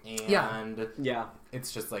music, and Yeah.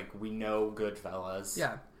 it's just like, we know Goodfellas.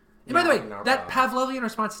 yeah. And by the way, in our that bones. Pavlovian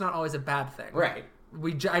response is not always a bad thing. Right.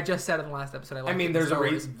 I just said in the last episode. I mean, there's a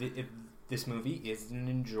stories. reason this movie is an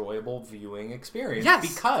enjoyable viewing experience.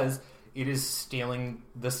 Yes. Because it is stealing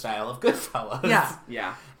the style of Goodfellas. Yeah.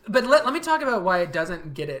 Yeah. But let me talk about why it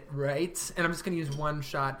doesn't get it right, and I'm just going to use one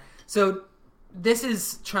shot. So this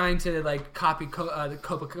is trying to like copy the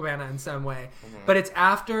Copacabana in some way, but it's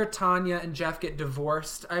after Tonya and Jeff get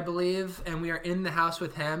divorced, I believe, and we are in the house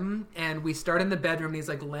with him, and we start in the bedroom, and he's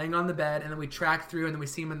like laying on the bed, and then we track through, and then we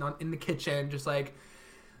see him in the kitchen, just like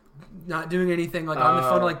not doing anything, like on the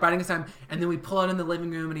phone, like biding his time, and then we pull out in the living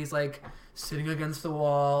room, and he's like sitting against the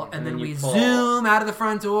wall, and then we zoom out of the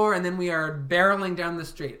front door, and then we are barreling down the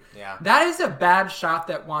street. Yeah. That is a bad shot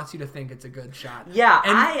that wants you to think it's a good shot. Yeah,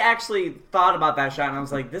 And I actually thought about that shot and I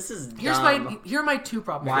was like, this is dumb. here are my two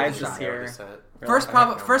problems Why with is the this shot. here? First I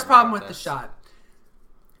problem have no first idea problem about with the this. shot.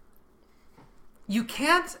 You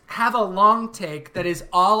can't have a long take that is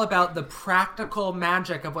all about the practical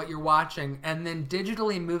magic of what you're watching and then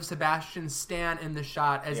digitally move Sebastian Stan in the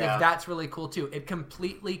shot as Yeah. if that's really cool too. It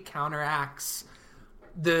completely counteracts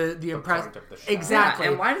the impress point of the shot. exactly.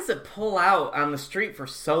 Yeah, and why does it pull out on the street for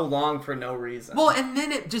so long for no reason? Well, and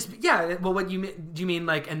then it just well, what do you mean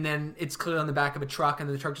like? And then it's clearly on the back of a truck, and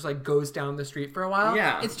then the truck just like goes down the street for a while.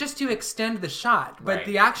 Yeah. it's just to extend the shot, but Right.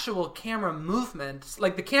 the actual camera movement,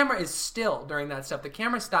 like the camera is still during that stuff. The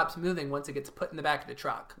camera stops moving once it gets put in the back of the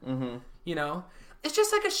truck. Mm-hmm. You know, it's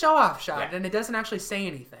just like a show-off shot, Yeah. and it doesn't actually say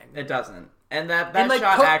anything. it doesn't. And that And like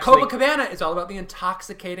shot actually... Copacabana is all about the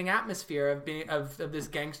intoxicating atmosphere of being of this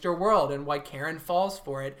gangster world and why Karen falls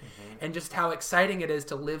for it, and just how exciting it is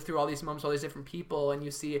to live through all these moments, all these different people, and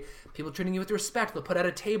you see people treating you with respect. They'll put out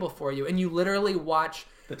a table for you, and you literally watch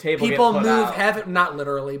The table people get put move out. heaven, not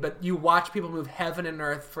literally, but you watch people move heaven and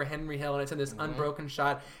earth for Henry Hill, and it's in this unbroken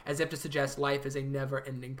shot as if to suggest life is a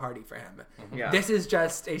never-ending party for him. Yeah. This is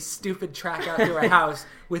just a stupid track out through a house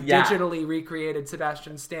with Yeah. digitally recreated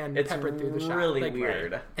Sebastian Stan It's peppered through the shot. really Like,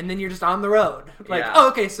 weird. and then you're just on the road. Like, Yeah. oh,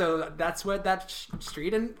 okay, so that's what that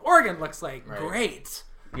street in Oregon looks like. Right. Great.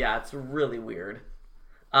 Yeah, it's really weird.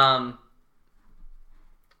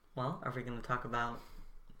 Well, are we going to talk about...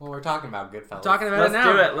 Well, we're talking about Goodfellas. Talking about Let's it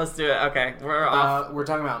now. do it. Let's do it. Okay, we're off. We're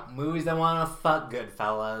talking about movies that want to fuck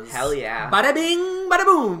Goodfellas. Hell yeah. Bada bing, bada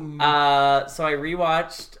boom. So I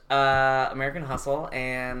rewatched American Hustle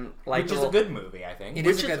and like Which is a good movie, I think. It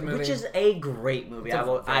is a good movie. Which is a great movie. It's a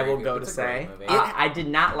I will very go good- to it's a great say. movie. I did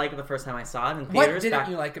not like it the first time I saw it in What theaters. didn't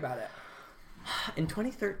you like about it? In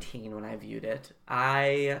 2013, when I viewed it,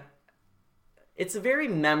 it's a very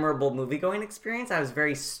memorable movie-going experience. I was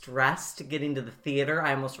very stressed getting to the theater.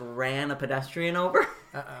 I almost ran a pedestrian over.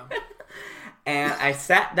 Uh-oh. And I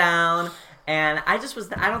sat down, and I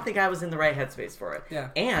don't think I was in the right headspace for it. Yeah.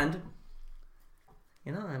 And,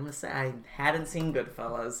 I'm going to say I hadn't seen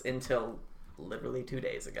Goodfellas until literally 2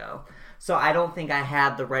 days ago. So I don't think I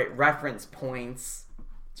had the right reference points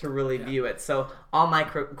to really view it. So all my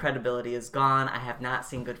credibility is gone. I have not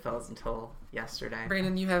seen Goodfellas until yesterday.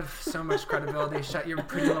 Brandon, you have so much credibility. Shut your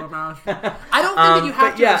pretty little mouth. I don't think that you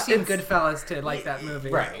have to have seen Goodfellas to like that movie.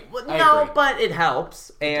 Right. Well, no, but it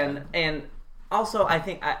helps. And also, I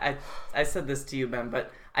think I said this to you, Ben,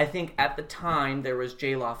 but I think at the time there was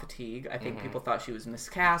J-Law fatigue. I think people thought she was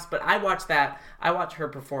miscast, but I watched her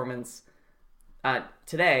performance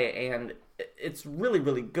today, and it's really,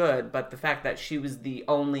 really good, but the fact that she was the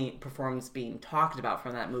only performance being talked about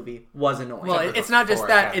from that movie was annoying. Well, it's not just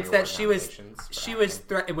that; it's that she was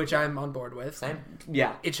which I'm on board with. Same.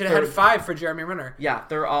 Yeah, it should have had 5 for Jeremy Renner. Yeah,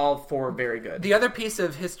 they're all 4 very good. The other piece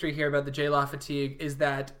of history here about the J-Law fatigue is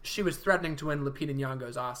that she was threatening to win Lupita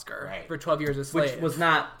Nyong'o's Oscar for 12 Years a Slave, which was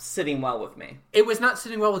not sitting well with me. It was not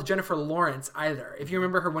sitting well with Jennifer Lawrence either. If you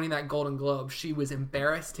remember her winning that Golden Globe, she was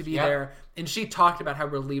embarrassed to be there. And she talked about how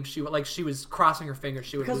relieved she was. Like, she was crossing her fingers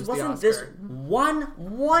she would lose the Oscar. Because wasn't this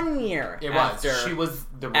one year It after, was. She was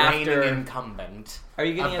the reigning incumbent. Are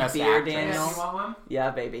you getting a beer, Daniel? You want one?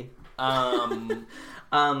 Yeah, baby.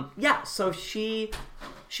 Yeah, so she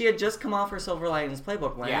had just come off her Silver Linings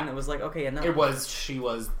Playbook win, and it was like, okay, enough. She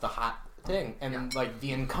was the hot thing. And, like,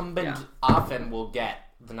 the incumbent often will get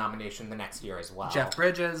the nomination the next year as well. Jeff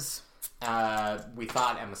Bridges. We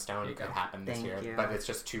thought Emma Stone could happen this year, but it's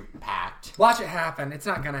just too packed. Watch it happen. It's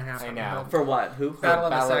not going to happen. I know. For what? Who? Battle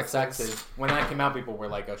of the Sexes. When that came out, people were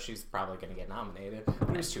like, oh, she's probably going to get nominated.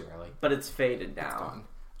 It was too early. But it's faded down.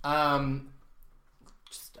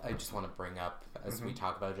 I just want to bring up, as we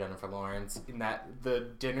talk about Jennifer Lawrence, in that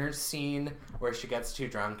the dinner scene where she gets too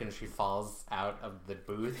drunk and she falls out of the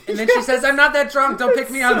booth. And then she says, I'm not that drunk, don't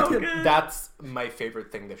pick me up. That's my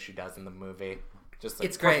favorite thing that she does in the movie. Just like,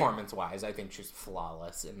 it's great. Performance-wise, I think she's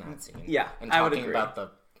flawless in that scene. Yeah, and I would agree. about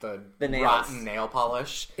the nails. rotten nail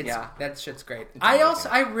polish. That shit's great.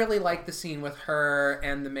 I really like the scene with her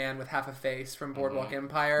and the man with half a face from Boardwalk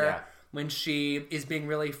Empire. Yeah. When she is being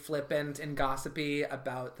really flippant and gossipy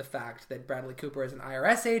about the fact that Bradley Cooper is an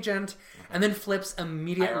IRS agent, and then flips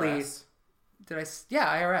immediately. IRS?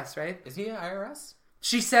 IRS, right? Is he an IRS?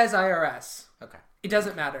 She says IRS. Okay. It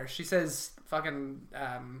doesn't matter. She says fucking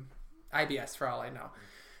IBS for all I know.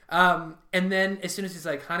 And then as soon as he's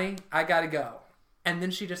like, honey, I gotta go. And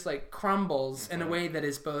then she just like crumbles in a way that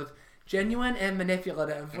is both genuine and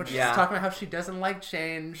manipulative, which is talking about how she doesn't like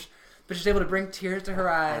change. But she's able to bring tears to her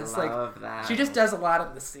eyes. I love that. She just does a lot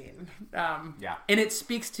in the scene. And it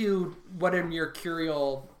speaks to what a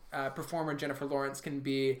mercurial performer Jennifer Lawrence can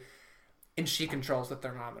be, and she controls the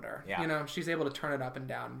thermometer. Yeah. You know, she's able to turn it up and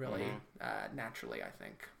down really naturally, I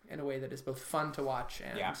think, in a way that is both fun to watch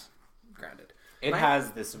and grounded. It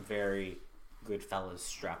has this very Goodfellas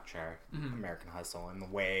structure, American Hustle, and the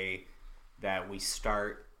way that we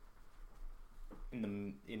start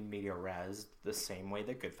in media res the same way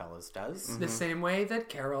that Goodfellas does. The same way that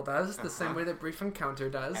Carol does. The same way that Brief Encounter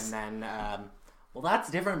does. And then, well,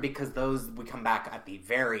 that's different because those we come back at the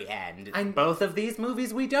very end. Both of these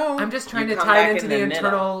movies we don't. I'm just trying to tie it into the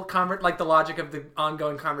internal, like the logic of the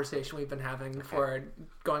ongoing conversation we've been having for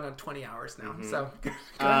going on 20 hours now. So,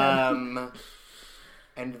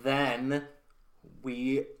 and then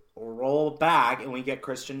we roll back and we get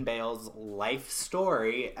Christian Bale's life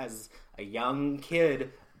story as a young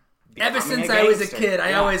kid. Ever since I was a kid,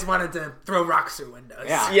 I always wanted to throw rocks through windows.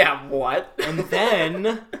 Yeah, what? And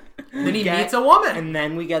then he meets a woman. And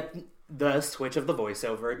then we get the switch of the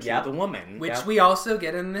voiceover to the woman. Which we also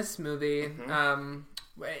get in this movie in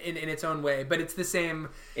its own way. But it's the same.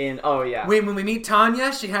 When we meet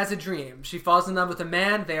Tonya, she has a dream. She falls in love with a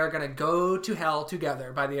man. They are going to go to hell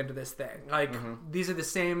together by the end of this thing. Like, these are the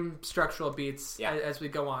same structural beats as we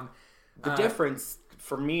go on. The difference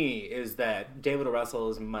for me is that David O. Russell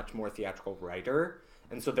is a much more theatrical writer,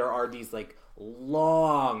 and so there are these like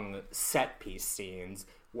long set piece scenes,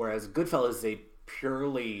 whereas Goodfellas is a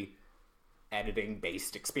purely editing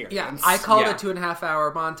based experience. Yeah, I call it a 2.5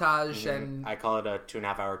 hour montage, and I call it a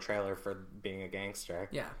 2.5 hour trailer for being a gangster.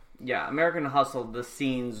 Yeah, American Hustle. The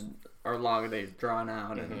scenes are long, they're drawn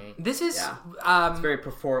out, and this is it's very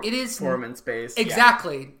performance based.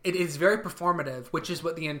 Exactly, it is very performative, which is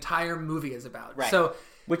what the entire movie is about. Right. So,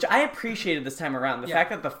 which I appreciated this time around. The fact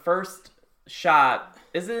that the first shot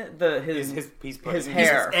isn't his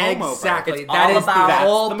hair. Exactly, that is the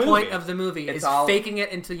whole point of the movie. It's faking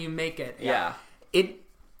it until you make it. Yeah.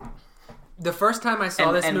 The first time I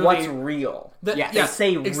saw this movie, and what's real? They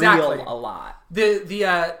say real a lot.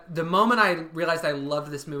 The moment I realized I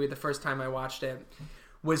loved this movie the first time I watched it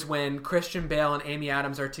was when Christian Bale and Amy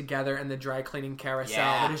Adams are together in the dry cleaning carousel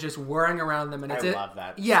that is just whirring around them, and I love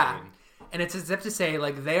that. Yeah, scene. And it's as if to say,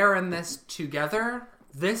 like, they are in this together.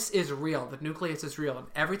 This is real. The nucleus is real. And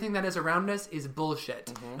everything that is around us is bullshit.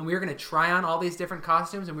 Mm-hmm. And we are going to try on all these different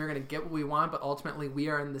costumes and we're going to get what we want, but ultimately we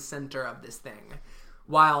are in the center of this thing.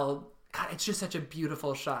 While, God, it's just such a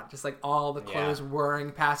beautiful shot. Just like all the clothes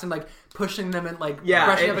whirring past and like pushing them and like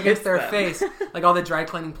brushing up against their face. Like all the dry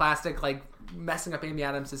cleaning plastic, like messing up Amy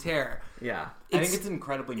Adams' hair. Yeah. I think it's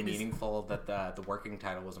incredibly meaningful that the working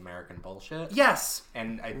title was American Bullshit. Yes.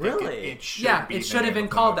 And I think it should be it should have been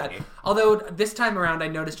called that. Although this time around I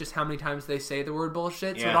noticed just how many times they say the word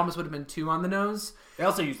bullshit, so it almost would have been 2 on the nose. They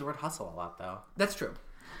also use the word hustle a lot though. That's true.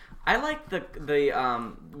 I like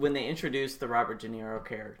the when they introduce the Robert De Niro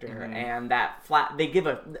character and that they give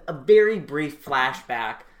a very brief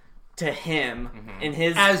flashback to him in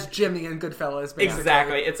his as Jimmy in Goodfellas. Basically.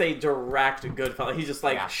 Exactly, it's a direct Goodfellas. He's just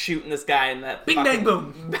like shooting this guy in that bing bang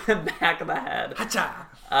boom back of the head.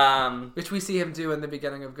 Hacha. Which we see him do in the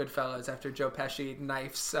beginning of Goodfellas after Joe Pesci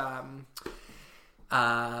knifes.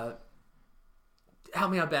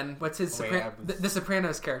 Help me out, Ben. What's his the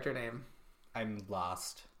Sopranos character name? I'm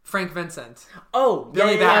lost. Frank Vincent. Oh,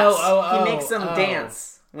 Billy Batts. He makes them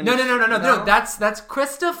dance. No. That's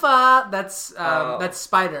Christopher. That's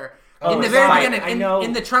Spider. In the very beginning,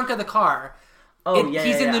 in the trunk of the car.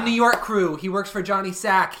 He's in the New York crew. He works for Johnny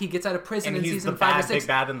Sack. He gets out of prison in season 5 or 6. Big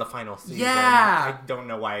bad in the final season. Yeah. I don't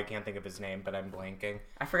know why I can't think of his name, but I'm blanking.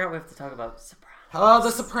 I forgot we have to talk about Sopranos. Oh, The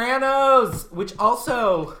Sopranos, which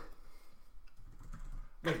also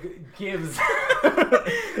gives.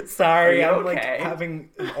 Sorry, I'm like having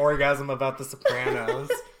an orgasm about The Sopranos.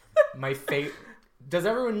 My favorite. Does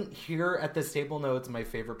everyone here at this table know it's my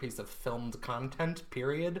favorite piece of filmed content?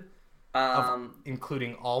 Period.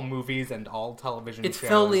 Including all movies and all television shows. It's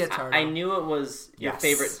Phil Leotardo. I knew it was your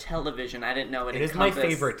favorite television. I didn't know it is my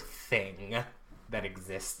favorite thing that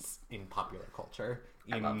exists in popular culture,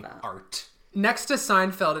 in art. Next to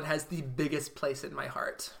Seinfeld, it has the biggest place in my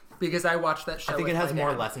heart. Because I watched that show. I think it has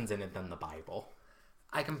more lessons in it than the Bible.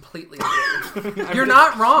 I completely agree. You're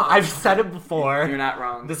not wrong. I've said it before. You're not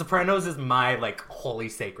wrong. The Sopranos is my holy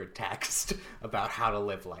sacred text about how to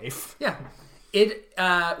live life. Yeah.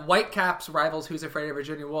 Whitecaps rivals Who's Afraid of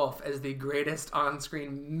Virginia Woolf as the greatest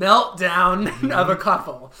on-screen meltdown of a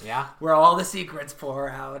couple. Yeah. Where all the secrets pour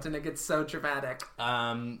out and it gets so dramatic.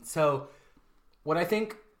 So what I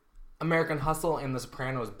think American Hustle and The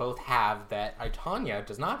Sopranos both have that Tonya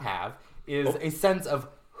does not have is a sense of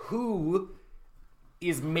who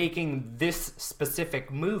is making this specific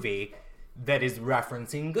movie that is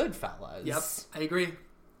referencing Goodfellas. Yep, I agree.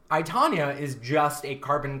 Tonya is just a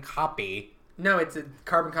carbon copy. No, it's a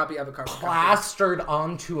carbon copy of a carbon plastered copy.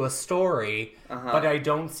 Onto a story, but I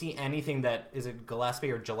don't see anything that... Is it Gillespie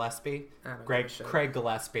or Gillespie? Craig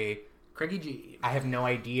Gillespie. Craigie G. I have no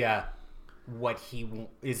idea what he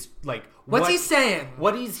is... What's he saying?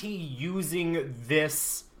 What is he using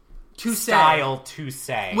this... to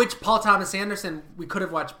say. Which Paul Thomas Anderson, we could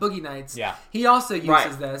have watched Boogie Nights. Yeah. He also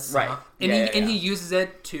uses this. Right. And he uses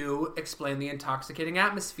it to explain the intoxicating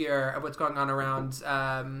atmosphere of what's going on around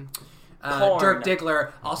Dirk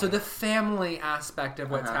Diggler. Also the family aspect of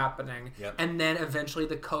what's happening. Yep. And then eventually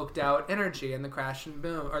the coked out energy and the crash and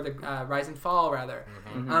boom, or the rise and fall, rather.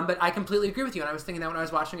 Mm-hmm. But I completely agree with you, and I was thinking that when I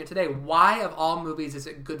was watching it today. Why, of all movies, is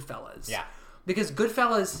it Goodfellas? Yeah. Because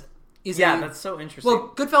Goodfellas... that's so interesting. Well,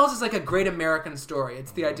 Goodfellas is like a great American story.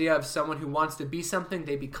 It's the idea of someone who wants to be something,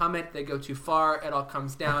 they become it, they go too far, it all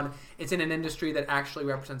comes down. It's in an industry that actually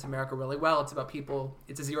represents America really well. It's about people,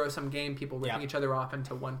 it's a zero-sum game, people ripping each other off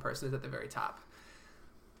until one person is at the very top.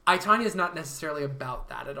 Tonya is not necessarily about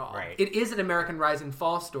that at all. Right. It is an American rise and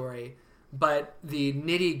fall story, but the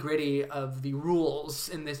nitty-gritty of the rules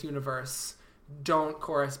in this universe don't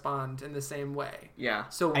correspond in the same way. Yeah.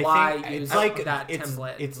 So why use that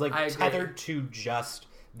template? It's tethered to just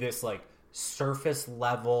this surface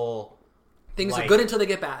level. Things are good until they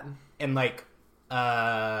get bad. And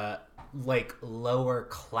lower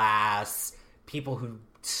class people who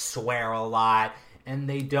swear a lot and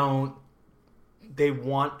they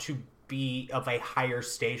want to be of a higher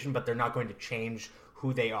station, but they're not going to change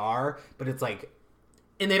who they are. But it's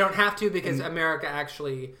and they don't have to because America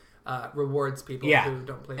actually rewards people who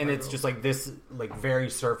don't play by and it's rules. just this very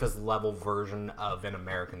surface level version of an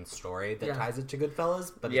American story that ties it to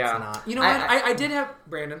Goodfellas, but it's not. You know what? I did have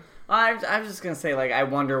Brandon. I was just gonna say I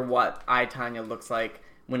wonder what Tonya looks like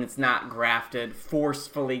when it's not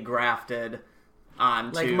forcefully grafted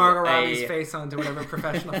onto Margot Robbie's face onto whatever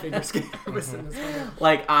professional figure skater was in this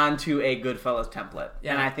movie. Onto a Goodfellas template,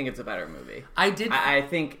 yeah. And I think it's a better movie. I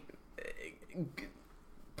think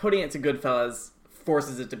putting it to Goodfellas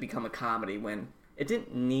forces it to become a comedy when it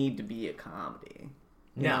didn't need to be a comedy.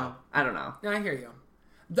 No. I don't know. No, I hear you.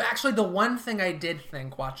 Actually, the one thing I did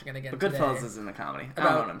think watching it again But today... Goodfellas isn't a comedy. I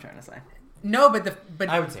don't know what I'm trying to say. No, but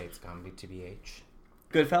I would say it's a comedy, TBH.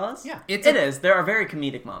 Goodfellas? Yeah. It is. There are very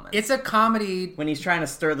comedic moments. It's a comedy... When he's trying to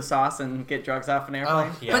stir the sauce and get drugs off an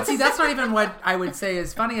airplane. Yes. But see, that's not even what I would say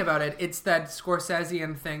is funny about it. It's that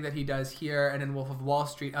Scorsesean thing that he does here and in Wolf of Wall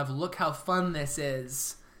Street of look how fun this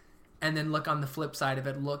is. And then look on the flip side of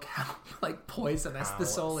it, look how poisonous the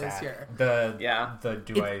soul is here. The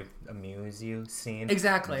do I amuse you scene?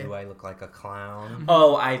 Exactly. Do I look like a clown?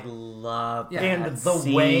 Oh, I love that And the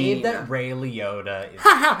scene. way that Ray Liotta is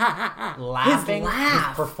laughing, His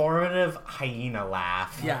laugh. his performative hyena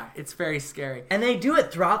laugh. Yeah, it's very scary. And they do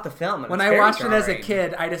it throughout the film. When I watched it as a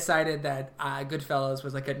kid, I decided that Goodfellas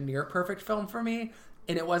was like a near perfect film for me.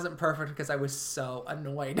 And it wasn't perfect because I was so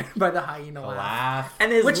annoyed by the hyena laugh.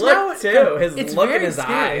 And his Which look, now, too. His it's look in very his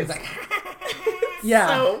scary. eyes. It's like, yeah.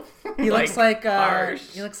 So, he looks like harsh.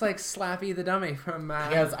 he looks like Slappy the Dummy from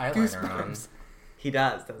He has eyeliner on. Goosebumps. He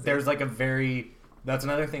does. There's like a very... That's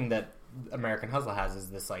another thing that American Hustle has is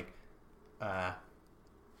this like...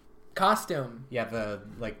 Costume. Yeah,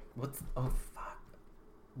 what's... Oh, fuck.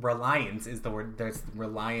 Reliance is the word. There's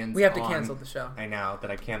reliance. We have to cancel the show. I know that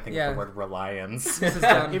I can't think of the word reliance. This is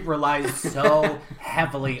done. It relies so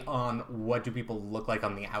heavily on what do people look like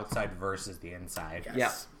on the outside versus the inside.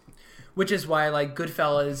 Yes. Yeah. Which is why, like,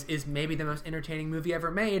 Goodfellas is maybe the most entertaining movie ever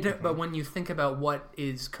made. Mm-hmm. But when you think about what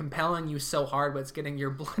is compelling you so hard, what's getting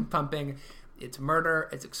your blood pumping, it's murder,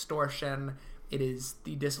 it's extortion, it is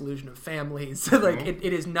the dissolution of families. Mm-hmm. Like,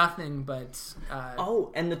 it is nothing but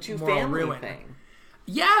and the two family ruin. thing.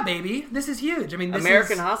 Yeah, baby. This is huge. I mean,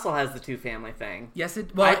 American Hustle has the two family thing. Yes,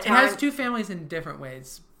 it has two families in different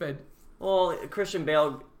ways, but... Well, Christian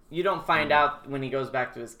Bale, you don't find out when he goes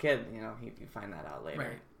back to his kid. You know, you find that out later.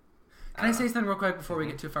 Right. Can I say something real quick before we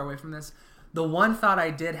get too far away from this? The one thought I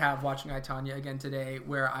did have watching I, Tonya again today,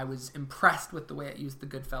 where I was impressed with the way it used the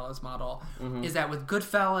Goodfellas model, is that with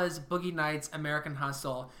Goodfellas, Boogie Nights, American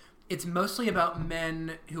Hustle, it's mostly about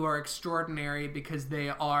men who are extraordinary because they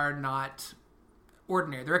are not...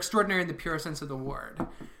 ordinary. They're extraordinary in the pure sense of the word.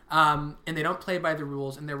 And they don't play by the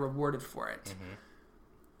rules, and they're rewarded for it. Mm-hmm.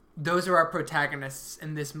 Those are our protagonists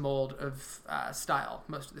in this mold of style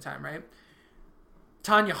most of the time, right?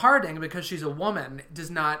 Tonya Harding, because she's a woman, does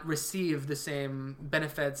not receive the same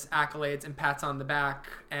benefits, accolades, and pats on the back,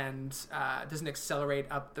 and doesn't accelerate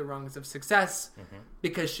up the rungs of success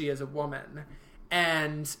because she is a woman.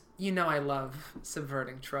 And, you know, I love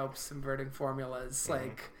subverting tropes, subverting formulas,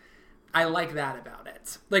 like... I like that about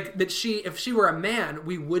it. Like, that if she were a man,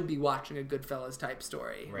 we would be watching a Goodfellas type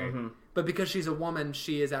story. Right. Mm-hmm. But because she's a woman,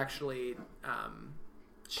 she is actually,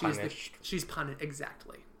 punished. She's punished.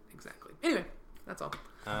 Exactly. Anyway, that's all.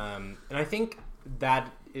 And I think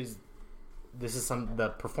that the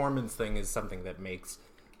performance thing is something that makes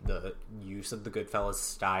the use of the Goodfellas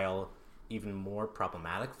style even more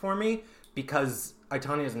problematic for me, because I,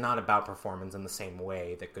 Tonya is not about performance in the same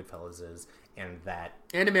way that Goodfellas is, and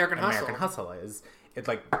American Hustle is. It's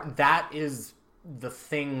like, that is the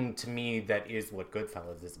thing to me that is what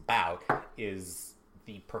Goodfellas is about, is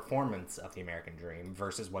the performance of the American dream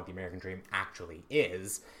versus what the American dream actually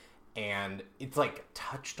is. And it's like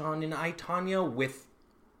touched on in I, Tonya, with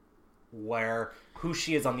who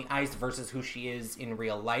she is on the ice versus who she is in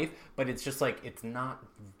real life, but it's just like, it's not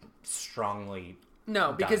strongly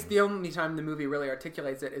No, because the only time the movie really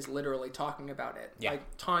articulates it is literally talking about it. Yeah.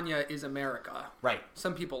 Like, Tonya is America. Right.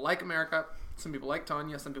 Some people like America, some people like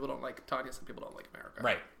Tonya, some people don't like Tonya, some people don't like America.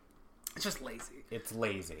 Right. It's just lazy. It's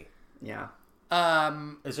lazy. Yeah.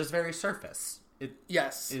 It's just very surface.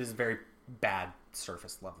 Yes. It is very bad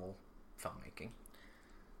surface level filmmaking.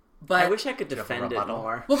 But I wish I could defend it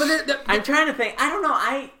more. Well, but I'm trying to think. I don't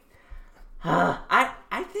know.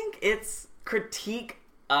 I think it's critique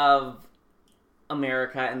of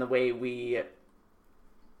America and the way we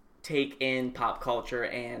take in pop culture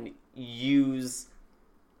and use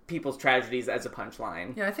people's tragedies as a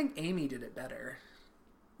punchline. Yeah, I think Amy did it better.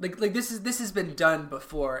 Like this has been done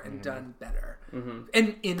before and done better. Mm-hmm.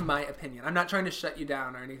 In my opinion, I'm not trying to shut you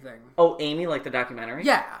down or anything. Oh, Amy, like the documentary?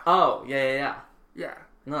 Yeah. Oh, yeah. Yeah.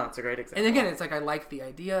 No, that's a great example. And again, it's like I like the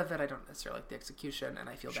idea of it. I don't necessarily like the execution, and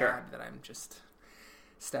I feel bad that I'm just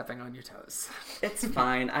stepping on your toes. It's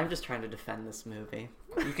fine. I'm just trying to defend this movie.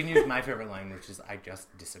 You can use my favorite line, which is, I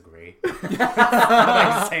just disagree.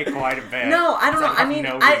 I say quite a bit. No, I don't know. I mean,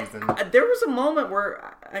 reason. There was a moment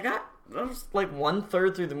where I was like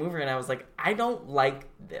 1/3 through the movie, and I was like, I don't like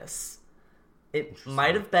this. It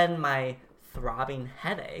might have been my throbbing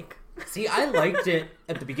headache. See, I liked it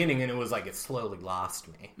at the beginning, and it was like it slowly lost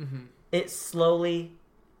me. Mm-hmm. It slowly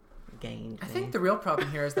gained. I think the real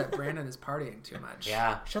problem here is that Brandon is partying too much.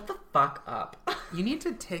 Yeah. Shut the fuck up. You need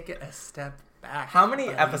to take it a step back. How many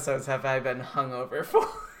episodes have I been hungover for?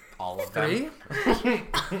 All of them. 3?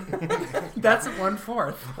 That's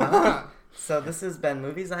 1/4. So this has been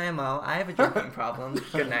Movies IMO. I have a drinking problem.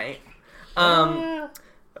 Good night.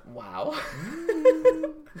 Wow.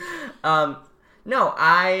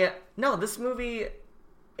 No, this movie,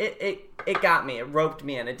 it got me. It roped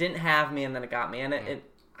me in. It didn't have me, and then it got me. And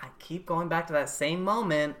I keep going back to that same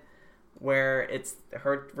moment where it's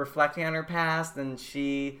her reflecting on her past, and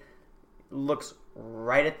she looks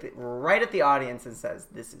right at the audience and says,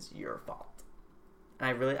 "This is your fault." And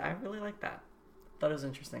I really like that. Thought it was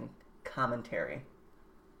interesting commentary.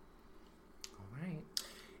 All right.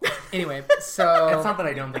 Anyway, so It's not that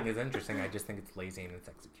I don't think it's interesting. I just think it's lazy in its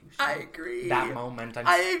execution. I agree. That moment, I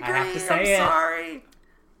agree. I have to say I'm sorry.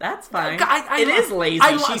 That's fine. It is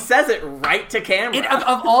lazy. She says it right to camera.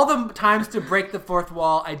 Of all the times to break the fourth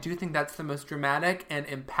wall, I do think that's the most dramatic and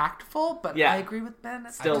impactful, but I agree with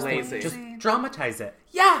Ben. Still lazy. Just dramatize it.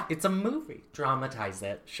 Yeah. It's a movie. Dramatize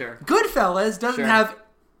it. Sure. Goodfellas doesn't have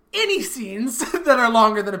any scenes that are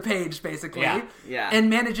longer than a page, basically. Yeah. And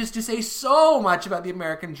manages to say so much about the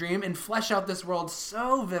American dream and flesh out this world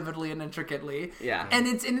so vividly and intricately. Yeah. And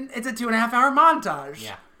it's a 2.5-hour montage.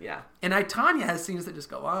 Yeah. Yeah. And Tonya has scenes that just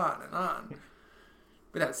go on and on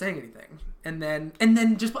without saying anything. And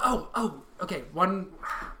then just okay,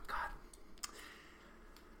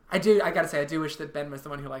 I gotta say, I do wish that Ben was the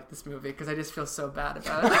one who liked this movie, because I just feel so bad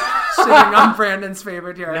about shitting on Brandon's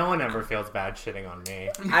favorite here. No one ever feels bad shitting on me.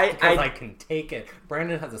 I can take it.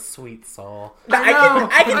 Brandon has a sweet soul.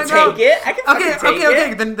 I can take it. I can take it.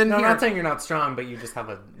 Okay. Then No, I'm here. not saying you're not strong, but you just have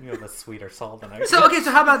a sweeter soul than I do. So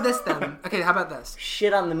how about this then? Okay, how about this?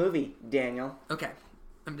 Shit on the movie, Daniel. Okay,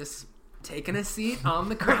 I'm just taking a seat on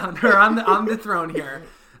the crown or on the throne here.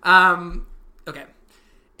 Okay.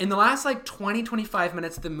 In the last 20-25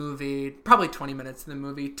 minutes of the movie, probably 20 minutes of the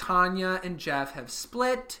movie, Tonya and Jeff have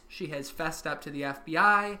split. She has fessed up to the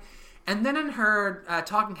FBI. And then in her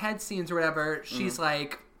talking head scenes or whatever, she's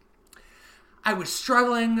like, I was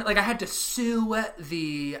struggling. I had to sue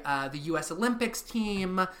the U.S. Olympics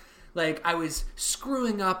team. I was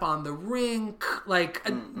screwing up on the rink.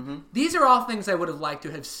 These are all things I would have liked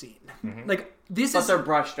to have seen. Mm-hmm. But they're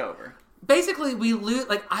brushed over. Basically, we lose.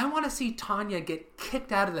 I want to see Tonya get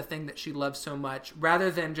kicked out of the thing that she loves so much,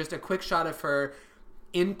 rather than just a quick shot of her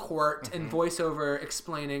in court and voiceover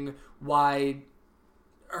explaining why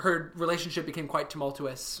her relationship became quite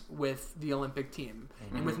tumultuous with the Olympic team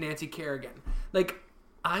and with Nancy Kerrigan.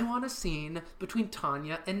 I want a scene between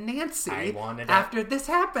Tonya and Nancy after this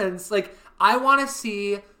happens. I want to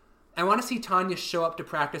see Tonya show up to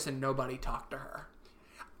practice and nobody talk to her.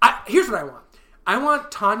 Here's what I want. I want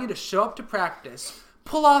Tonya to show up to practice,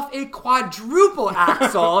 pull off a quadruple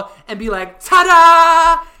axel, and be like,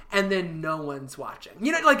 ta-da! And then no one's watching.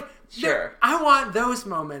 Sure. I want those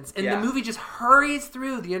moments. And the movie just hurries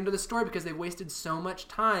through the end of the story because they wasted so much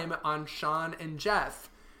time on Sean and Jeff.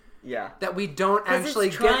 Yeah. That we don't actually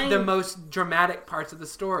get the most dramatic parts of the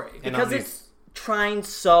story. Because it's trying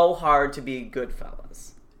so hard to be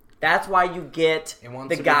Goodfellas. That's why you get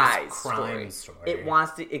the guy's crime story. It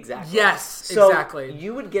wants to exactly. Yes, so exactly.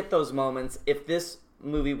 You would get those moments if this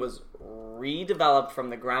movie was redeveloped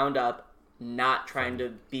from the ground up, not trying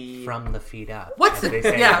to be from the feet up. What's the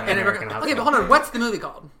okay? But hold on. What's the movie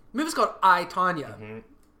called? The movie's called I, Tonya.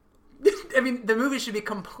 Mm-hmm. I mean, the movie should be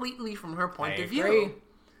completely from her point of view.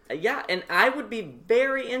 Yeah, and I would be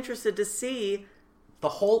very interested to see the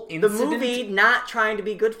whole incident. The movie not trying to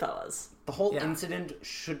be Goodfellas. The whole incident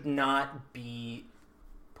should not be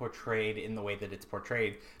portrayed in the way that it's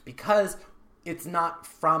portrayed, because it's not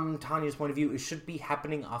from Tanya's point of view. It should be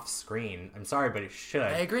happening off screen. I'm sorry, but it should.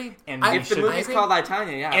 I agree. And if the movie's called I,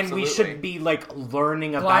 Tonya, yeah, and absolutely. we should be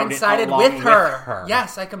learning about it along with her.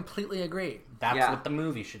 Yes, I completely agree. That's what the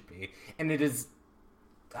movie should be, and it is.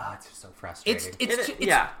 Oh, it's just so frustrating.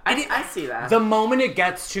 I see that. The moment it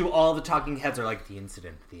gets to all the talking heads are like, the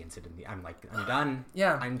incident. I'm done.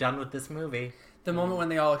 Yeah. I'm done with this movie. The moment when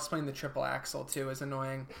they all explain the triple axel, too, is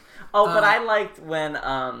annoying. Oh, but I liked when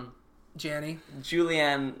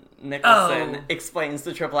Julianne Nicholson explains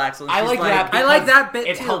the triple axel. And I like that. I like that bit,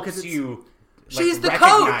 it too. It helps you she's the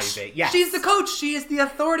coach. Yes. She's the coach. She is the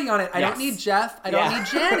authority on it. I don't need Jeff. I don't need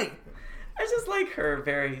Jenny. I just like her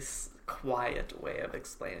very quiet way of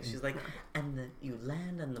explaining. She's like, you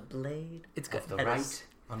land on the blade. It's good. The right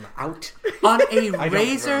On the out. On a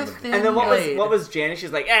razor thin And then blade. what was Janet?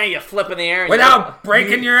 She's like, you flip in the air. And without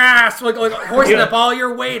breaking your ass, like hoisting up all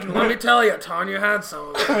your weight. And let me tell you, Tonya had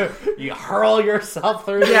some. You hurl yourself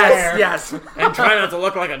through the air. Yes. And try not to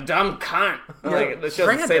look like a dumb cunt. Like, she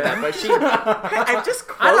doesn't say that, but I'm just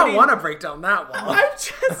quoting. I don't want to break down that wall. I'm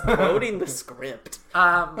just quoting the script.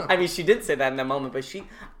 I mean, she did say that in that moment, but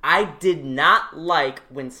I did not like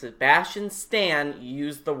when Sebastian Stan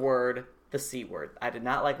used the C word. I did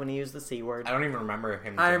not like when he used the C word. I don't even remember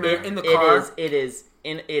him. I remember in the car. It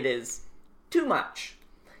is too much.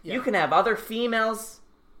 Yeah. You can have other females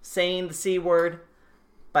saying the C word,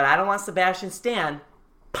 but I don't want Sebastian Stan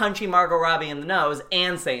punching Margot Robbie in the nose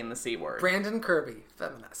and saying the C word. Brandon Kirby,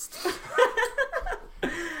 feminist.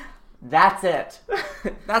 That's it.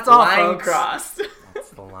 That's all, line folks. crossed. That's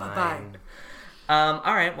the line. Bye.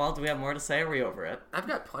 All right. Well, do we have more to say? Or are we over it? I've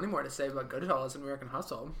got plenty more to say about Goodfellas and American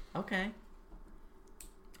Hustle. Okay.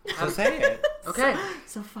 So say it. Okay.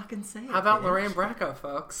 So fucking say it. How about bitch. Lorraine Bracco,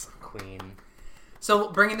 folks? Queen. So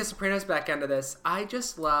bringing The Sopranos back into this, I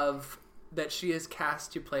just love that she is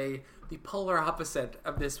cast to play the polar opposite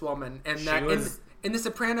of this woman, and that in The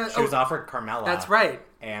Sopranos, She was offered Carmela. That's right.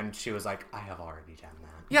 And she was like, I have already done that.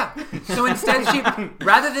 Yeah. So instead,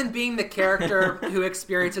 rather than being the character who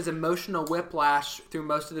experiences emotional whiplash through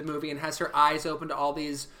most of the movie and has her eyes open to all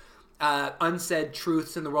these unsaid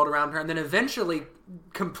truths in the world around her, and then eventually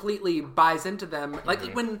completely buys into them, like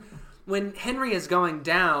when Henry is going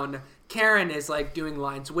down, Karen is like doing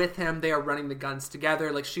lines with him. They are running the guns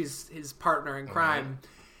together, like she's his partner in crime.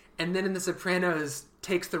 And then in The Sopranos,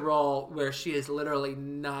 takes the role where she is literally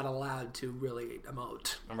not allowed to really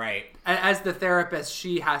emote. Right. As the therapist,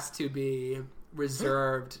 she has to be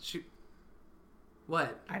reserved.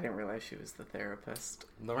 What? I didn't realize she was the therapist.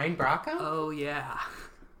 Lorraine Bracco? Oh, yeah.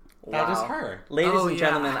 That Wow. is her. Ladies and yeah.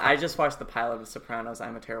 gentlemen, I just watched the pilot of Sopranos.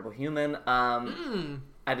 I'm a Terrible Human.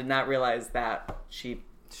 I did not realize that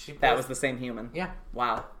that was the same human. Yeah.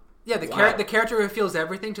 Wow. Yeah, the character who feels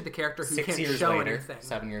everything to the character who 6 can't years show later. anything.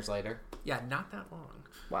 7 years later. Yeah, not that long.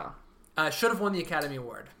 Wow. Should have won the Academy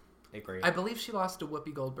Award. Agree. I believe she lost to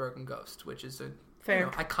Whoopi Goldberg in Ghost, which is a Fair.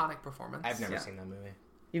 iconic performance. I've never seen that movie.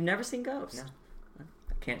 You've never seen Ghost? No.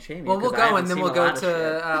 I can't shame you. Well, we'll 'cause I go haven't and then seen we'll a go lot of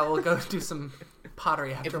to we'll go do some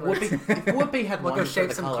pottery If afterwards. Whoopi had We'll go won for shape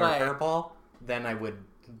the some color clay. purple, then I would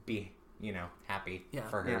be, happy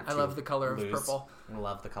for her. Yeah. I to love the color lose. of purple. I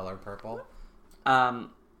love the color purple. Wow,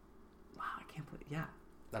 I can't believe. Yeah.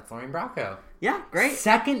 That's Lorraine Bracco. Yeah, great.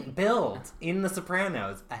 Second build in The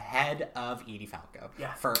Sopranos ahead of Edie Falco.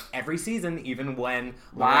 Yeah. For every season, even when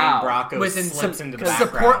Wow. Lorraine Bracco Was in slips some into the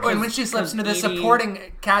support background. when she slips into the Edie- supporting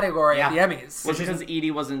category at the Emmys. Was it because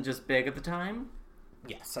Edie wasn't just big at the time?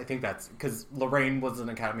 Yes, I think that's because Lorraine was an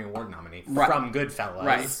Academy Award nominee Right. from Goodfellas.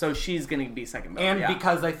 Right, so she's going to be second build. And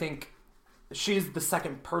because I think she's the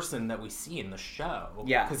second person that we see in the show.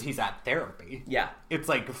 Yeah. Because he's at therapy. Yeah. It's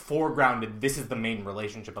like foregrounded, this is the main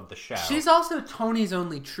relationship of the show. She's also Tony's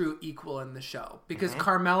only true equal in the show because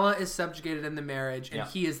Carmela is subjugated in the marriage and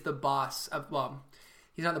he is the boss of, well,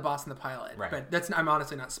 he's not the boss in the pilot. Right. But I'm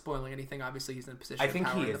honestly not spoiling anything. Obviously, he's in a position I think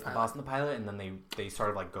of power he in is the pilot. boss in the pilot, and then they sort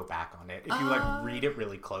of like go back on it. If you read it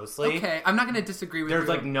really closely, Okay, I'm not going to disagree with there's you.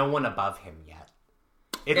 like no one above him yet.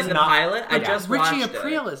 It's In the not, pilot? I just Richie watched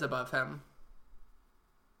Aprile it. is above him.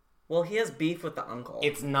 Well, he has beef with the uncle.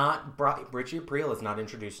 It's not. Richie Aprile is not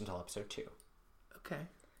introduced until episode 2. Okay.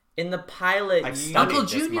 In the pilot, I've you... studied Uncle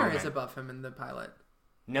this Jr. moment. is above him in the pilot.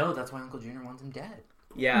 No, that's why Uncle Jr. wants him dead.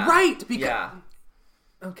 Yeah. Right, because... Yeah.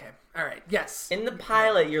 Okay, all right, yes. In the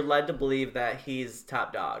pilot, you're led to believe that he's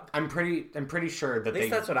top dog. I'm pretty sure that At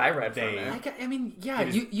least that's what I read from it. I mean, yeah, It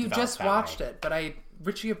was you developed just that watched way. it, but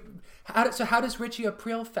how does Richie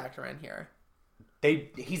Aprile factor in here?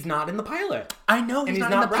 He's not in the pilot. I know he's he's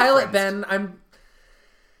not in not the pilot, referenced. Ben.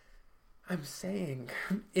 I'm saying,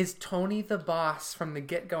 is Tony the boss from the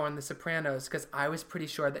get-go on The Sopranos? Because I was pretty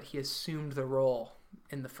sure that he assumed the role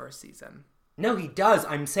in the first season. No, he does.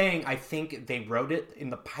 I'm saying I think they wrote it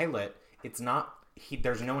in the pilot. It's not.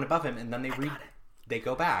 There's no one above him, and then they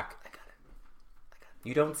go back. I got it.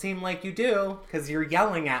 You don't seem like you do because you're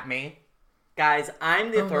yelling at me. Guys,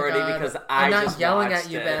 I'm the Oh my authority God. because I'm not just yelling watched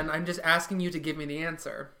at you, it. Ben. I'm just asking you to give me the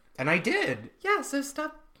answer. And I did. Yeah, so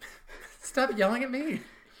stop yelling at me.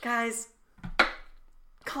 Guys,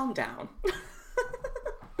 calm down.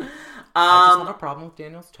 I just have a problem with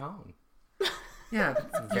Daniel's tone. Yeah,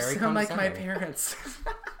 you very sound like my condescending. parents.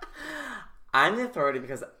 I'm the authority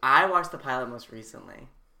because I watched the pilot most recently.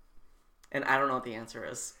 And I don't know what the answer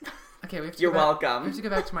is. Okay, we have to You're go back, welcome. We have to go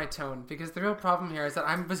back to my tone because the real problem here is that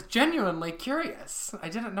I was genuinely curious. I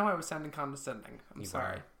didn't know I was sounding condescending. I'm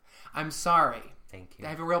sorry. were. I'm sorry. Thank you. I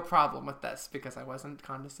have a real problem with this because I wasn't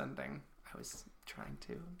condescending. I was trying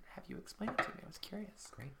to have you explain it to me. I was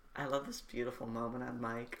curious. Great. I love this beautiful moment on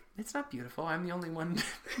mic. It's not beautiful. I'm the only one.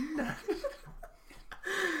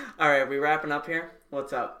 All right, we wrapping up here?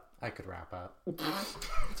 What's up? I could wrap up.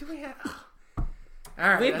 Do we have... All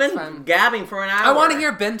right, We've been gabbing for an hour. I want to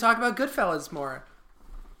hear Ben talk about Goodfellas more.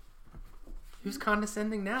 Who's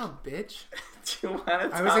condescending now, bitch? Do you want to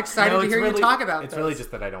talk? I was excited to hear you talk about It's this. really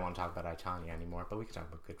just that I don't want to talk about Tonya anymore, but we can talk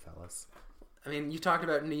about Goodfellas. I mean, you talked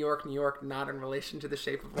about New York, not in relation to The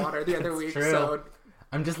Shape of Water the other week. True. So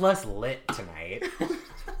I'm just less lit tonight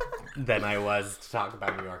than I was to talk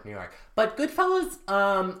about New York. But Goodfellas,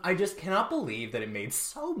 I just cannot believe that it made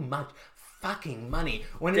so much fucking money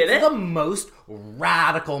when it's the most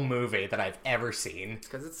radical movie that I've ever seen.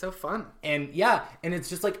 Because it's so fun. And it's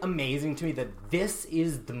just like amazing to me that this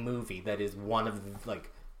is the movie that is one of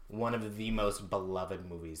the most beloved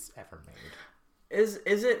movies ever made. Is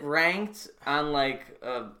it ranked on like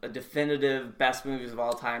a definitive best movies of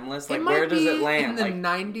all time list? Like where does it land? In the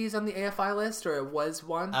 90s on the AFI list, or it was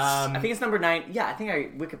once. I think it's number 9. Yeah, I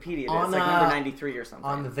think Wikipedia. It's like number 93 or something.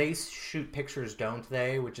 On the They Shoot Pictures, Don't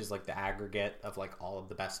They, which is like the aggregate of like all of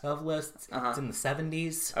the best of lists. It's in the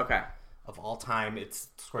 70s. Okay. Of all time, it's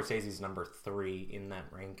Scorsese's number 3 in that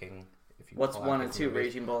ranking. What's 1 and 2?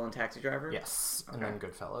 Raging Bull and Taxi Driver. Yes, and then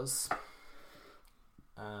Goodfellas.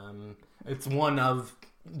 It's one of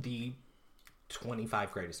the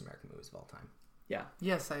 25 greatest American movies of all time. Yeah.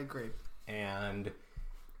 Yes, I agree. And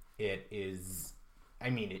it is,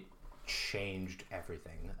 I mean, it changed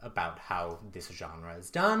everything about how this genre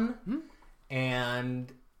is done. Mm-hmm.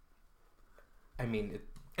 And, I mean...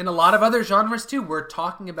 And a lot of other genres, too. We're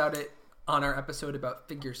talking about it on our episode about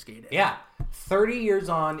figure skating. Yeah. 30 years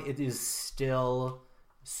on, it is still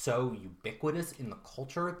so ubiquitous in the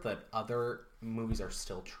culture that other movies are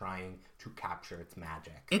still trying to capture its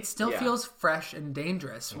magic. It still feels fresh and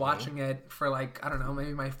dangerous watching it for like, I don't know,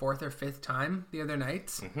 maybe my 4th or 5th time the other night.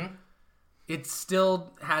 Mm-hmm. It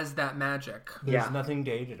still has that magic. There's nothing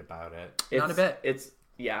dated about it. Not a bit.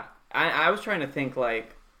 I was trying to think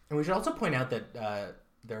like... And we should also point out that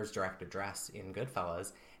there's direct address in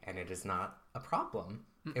Goodfellas, and it is not a problem.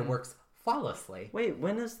 Mm-mm. It works flawlessly. Wait,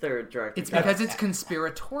 when is there direct address? It's because it's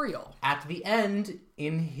conspiratorial. At the end,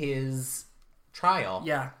 in his trial.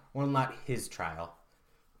 Yeah. Well, not his trial.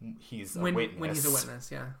 He's a witness. When he's a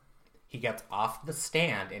witness, yeah. He gets off the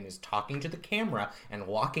stand and is talking to the camera and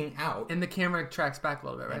walking out. And the camera tracks back a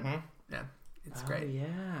little bit, right? Mm-hmm. Yeah. It's great.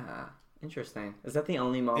 Yeah. Interesting. Is that the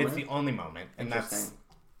only moment? It's the only moment. And that's...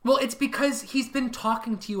 Well, it's because he's been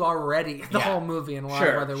talking to you already the whole movie in a lot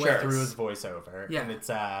of other ways. Through his voiceover. Yeah. And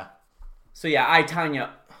it's... So yeah, Tonya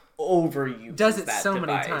overuses does it that so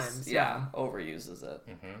device. Many times. Yeah, overuses it.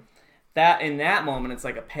 Mm-hmm. That in that moment, it's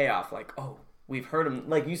like a payoff. Like, oh, we've heard him.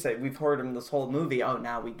 Like you said, we've heard him this whole movie. Oh,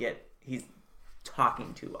 now we get he's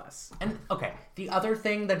talking to us. And okay, the other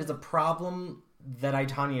thing that is a problem that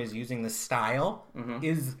Tonya is using this style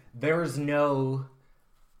is there's no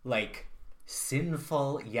like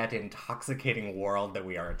sinful yet intoxicating world that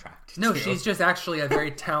we are attracted to. No, she's just actually a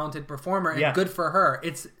very talented performer, and good for her.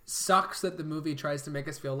 It sucks that the movie tries to make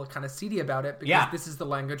us feel kind of seedy about it because this is the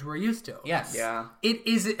language we're used to. Yes. Yeah. It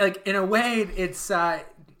is like in a way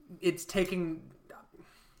it's taking.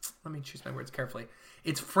 Let me choose my words carefully.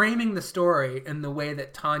 It's framing the story in the way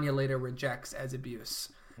that Tonya later rejects as abuse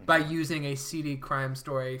by using a seedy crime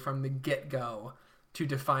story from the get-go to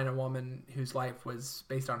define a woman whose life was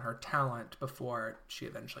based on her talent before she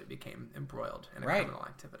eventually became embroiled in a criminal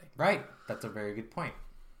activity. Right. That's a very good point.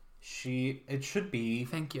 It should be...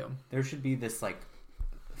 Thank you. There should be this,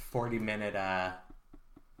 40-minute,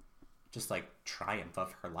 just, triumph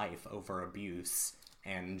of her life over abuse,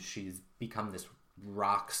 and she's become this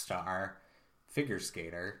rock star figure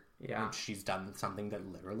skater. Yeah. And she's done something that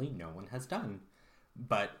literally no one has done.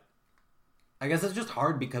 But I guess it's just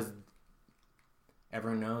hard because...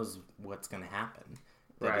 everyone knows what's going to happen.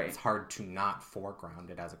 Right. It's hard to not foreground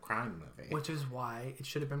it as a crime movie. Which is why it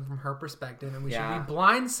should have been from her perspective, and we should be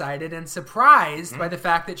blindsided and surprised by the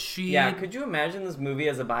fact that she... Yeah, could you imagine this movie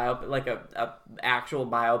as a biopic, like a actual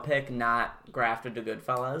biopic, not grafted to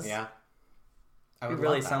Goodfellas? Yeah. It'd be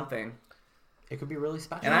really something. It could be really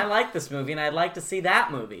special. And I like this movie, and I'd like to see that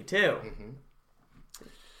movie, too. Mm-hmm.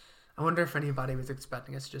 I wonder if anybody was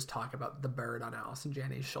expecting us to just talk about the bird on Allison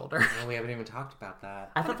Janney's shoulder. No, we haven't even talked about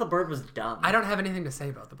that. I thought the bird was dumb. I don't have anything to say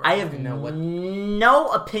about the bird. I have no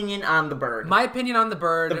opinion on the bird. My opinion on the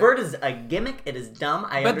bird... The bird is a gimmick. It is dumb.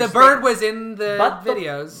 I understand. The bird was in the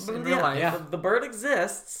videos in real life. Yeah. The bird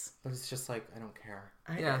exists. But it's just I don't care.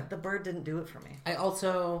 The bird didn't do it for me. I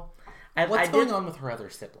also... What's going on with her other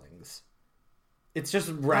siblings? It's just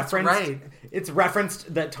referenced. That's right. It's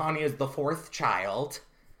referenced that Tonya is the 4th child,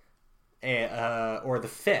 or the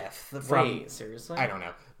 5th. Wait, seriously? I don't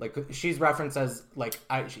know. Like, she's referenced as, like,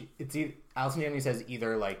 Allison Janney says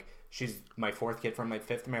either, like, she's my 4th kid from my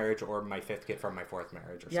 5th marriage or my 5th kid from my 4th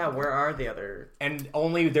marriage. Or something. Where are the other? And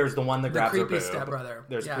only there's the one that grabs her boob. The creepy stepbrother.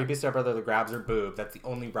 There's a creepy stepbrother that grabs her boob. That's the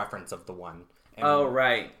only reference of the one. And,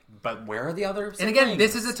 right. But where are the other siblings? And again,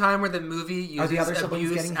 this is a time where the movie uses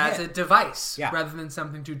abuse as a device rather than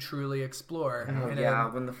something to truly explore.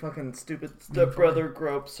 When the fucking stupid stepbrother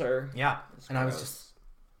gropes her. Yeah. And I was just...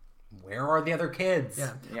 Where are the other kids?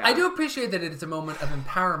 Yeah. I do appreciate that it's a moment of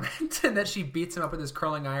empowerment and that she beats him up with his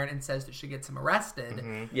curling iron and says that she gets him arrested.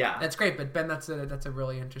 Mm-hmm. Yeah. That's great, but Ben, that's a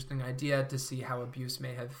really interesting idea to see how abuse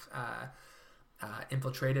may have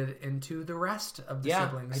infiltrated into the rest of the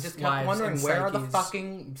siblings. I just kept wondering, where are the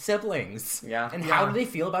fucking siblings? Yeah. And how do they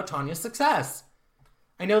feel about Tonya's success?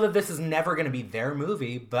 I know that this is never going to be their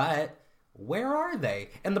movie, but where are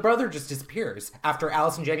they? And the brother just disappears after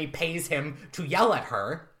Allison Janney pays him to yell at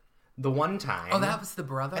her. The one time. Oh, that was the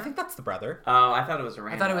brother? I think that's the brother. Oh, I thought it was a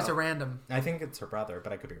random. I thought it was a random. I think it's her brother,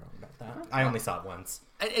 but I could be wrong about that. I only saw it once.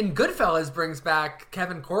 And Goodfellas brings back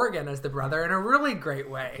Kevin Corrigan as the brother in a really great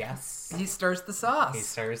way. Yes. He stirs the sauce. He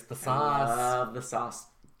stirs the sauce. I love the sauce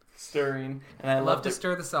stirring. And I love to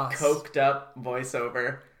stir the sauce. Coked up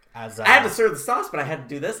voiceover. I had to stir the sauce, but I had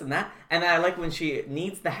to do this and that. And I like when she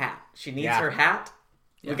needs the hat. She needs her hat.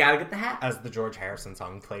 We gotta get the hat. As the George Harrison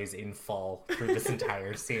song plays in full through this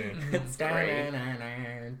entire scene. It's great.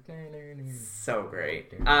 So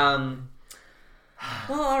great. Well,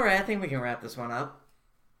 alright, I think we can wrap this one up.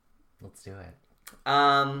 Let's do it.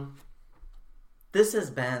 This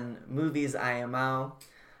has been Movies IMO.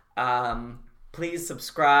 Please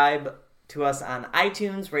subscribe to us on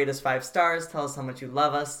iTunes. Rate us 5 stars. Tell us how much you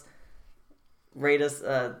love us. Rate us,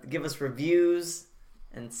 give us reviews.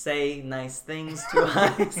 And say nice things to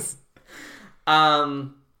us.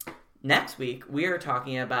 Next week, we are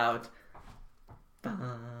talking about...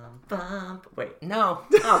 Wait. No.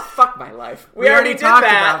 Oh, fuck my life. We already talked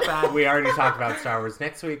about that. We already talked about Star Wars.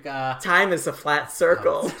 Next week... Time is a flat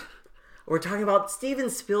circle. We're talking about Steven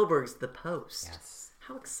Spielberg's The Post. Yes.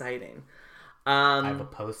 How exciting. I have a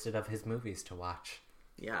post-it of his movies to watch.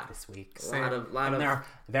 Yeah, this week.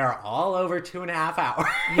 They're all over 2.5 hours.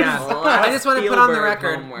 Yeah, I just want to put on the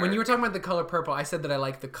record, when you were talking about the color purple, I said that I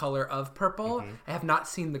like the color of purple. Mm-hmm. I have not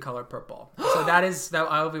seen the color purple, so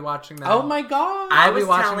I will be watching that. Oh my god! I'll be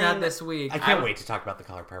watching that this week. I can't wait to talk about the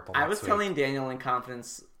color purple. I was telling Daniel in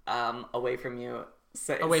confidence, away from you,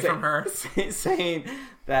 from her, saying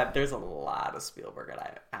that there's a lot of Spielberg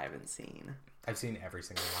that I haven't seen. I've seen every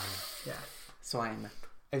single one. Yeah, so I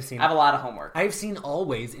have a lot of homework. I've seen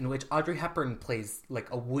Always, in which Audrey Hepburn plays like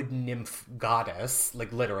a wood nymph goddess,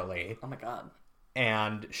 like literally. Oh my god!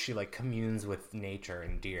 And she like communes with nature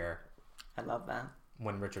and deer. I love that.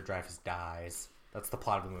 When Richard Dreyfuss dies, that's the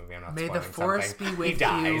plot of the movie. I'm not May spoiling the force something. be with he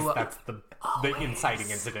dies. you. That's the inciting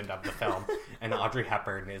incident of the film. And Audrey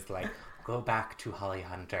Hepburn is like, go back to Holly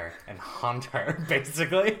Hunter and haunt her,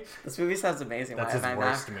 basically. This movie sounds amazing. That's his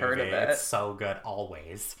worst movie. Heard of it? It's so good.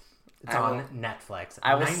 Always. It's on Netflix.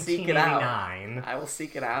 I will seek it out. I will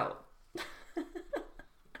seek it out.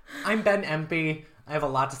 I'm Ben Empey. I have a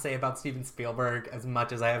lot to say about Steven Spielberg, as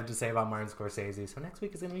much as I have to say about Martin Scorsese. So next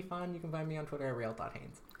week is going to be fun. You can find me on Twitter at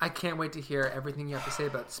real.haynes. I can't wait to hear everything you have to say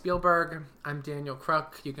about Spielberg. I'm Daniel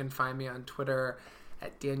Crook. You can find me on Twitter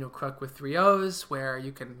at Daniel Crook with 3 O's, where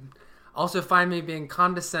you can also find me being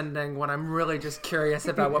condescending when I'm really just curious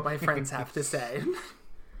about what my friends have to say.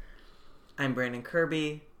 I'm Brandon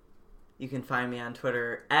Kirby. You can find me on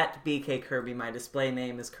Twitter at BK Kirby. My display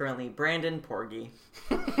name is currently Brandon Porgy.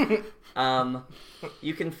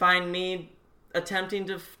 You can find me attempting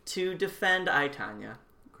to defend I, Tonya.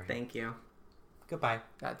 Great. Thank you. Goodbye.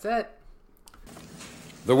 That's it.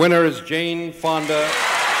 The winner is Jane Fonda.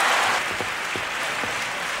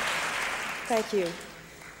 Thank you.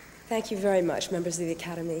 Thank you very much, members of the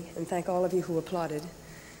Academy, and thank all of you who applauded.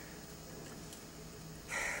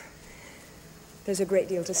 There's a great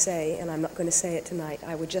deal to say, and I'm not going to say it tonight.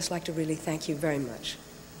 I would just like to really thank you very much.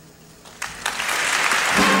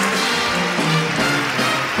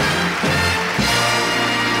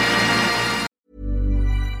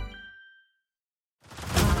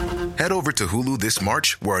 Head over to Hulu this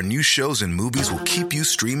March, where our new shows and movies will keep you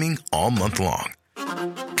streaming all month long.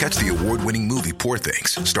 Catch the award-winning movie Poor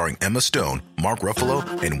Things, starring Emma Stone, Mark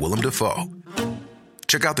Ruffalo, and Willem Dafoe.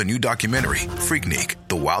 Check out the new documentary, Freaknik,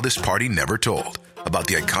 The Wildest Party Never Told, about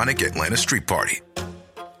the iconic Atlanta street party.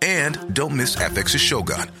 And don't miss FX's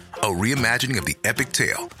Shogun, a reimagining of the epic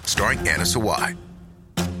tale, starring Anna Sawai.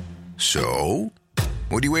 So,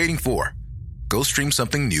 What are you waiting for? Go stream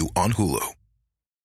something new on Hulu.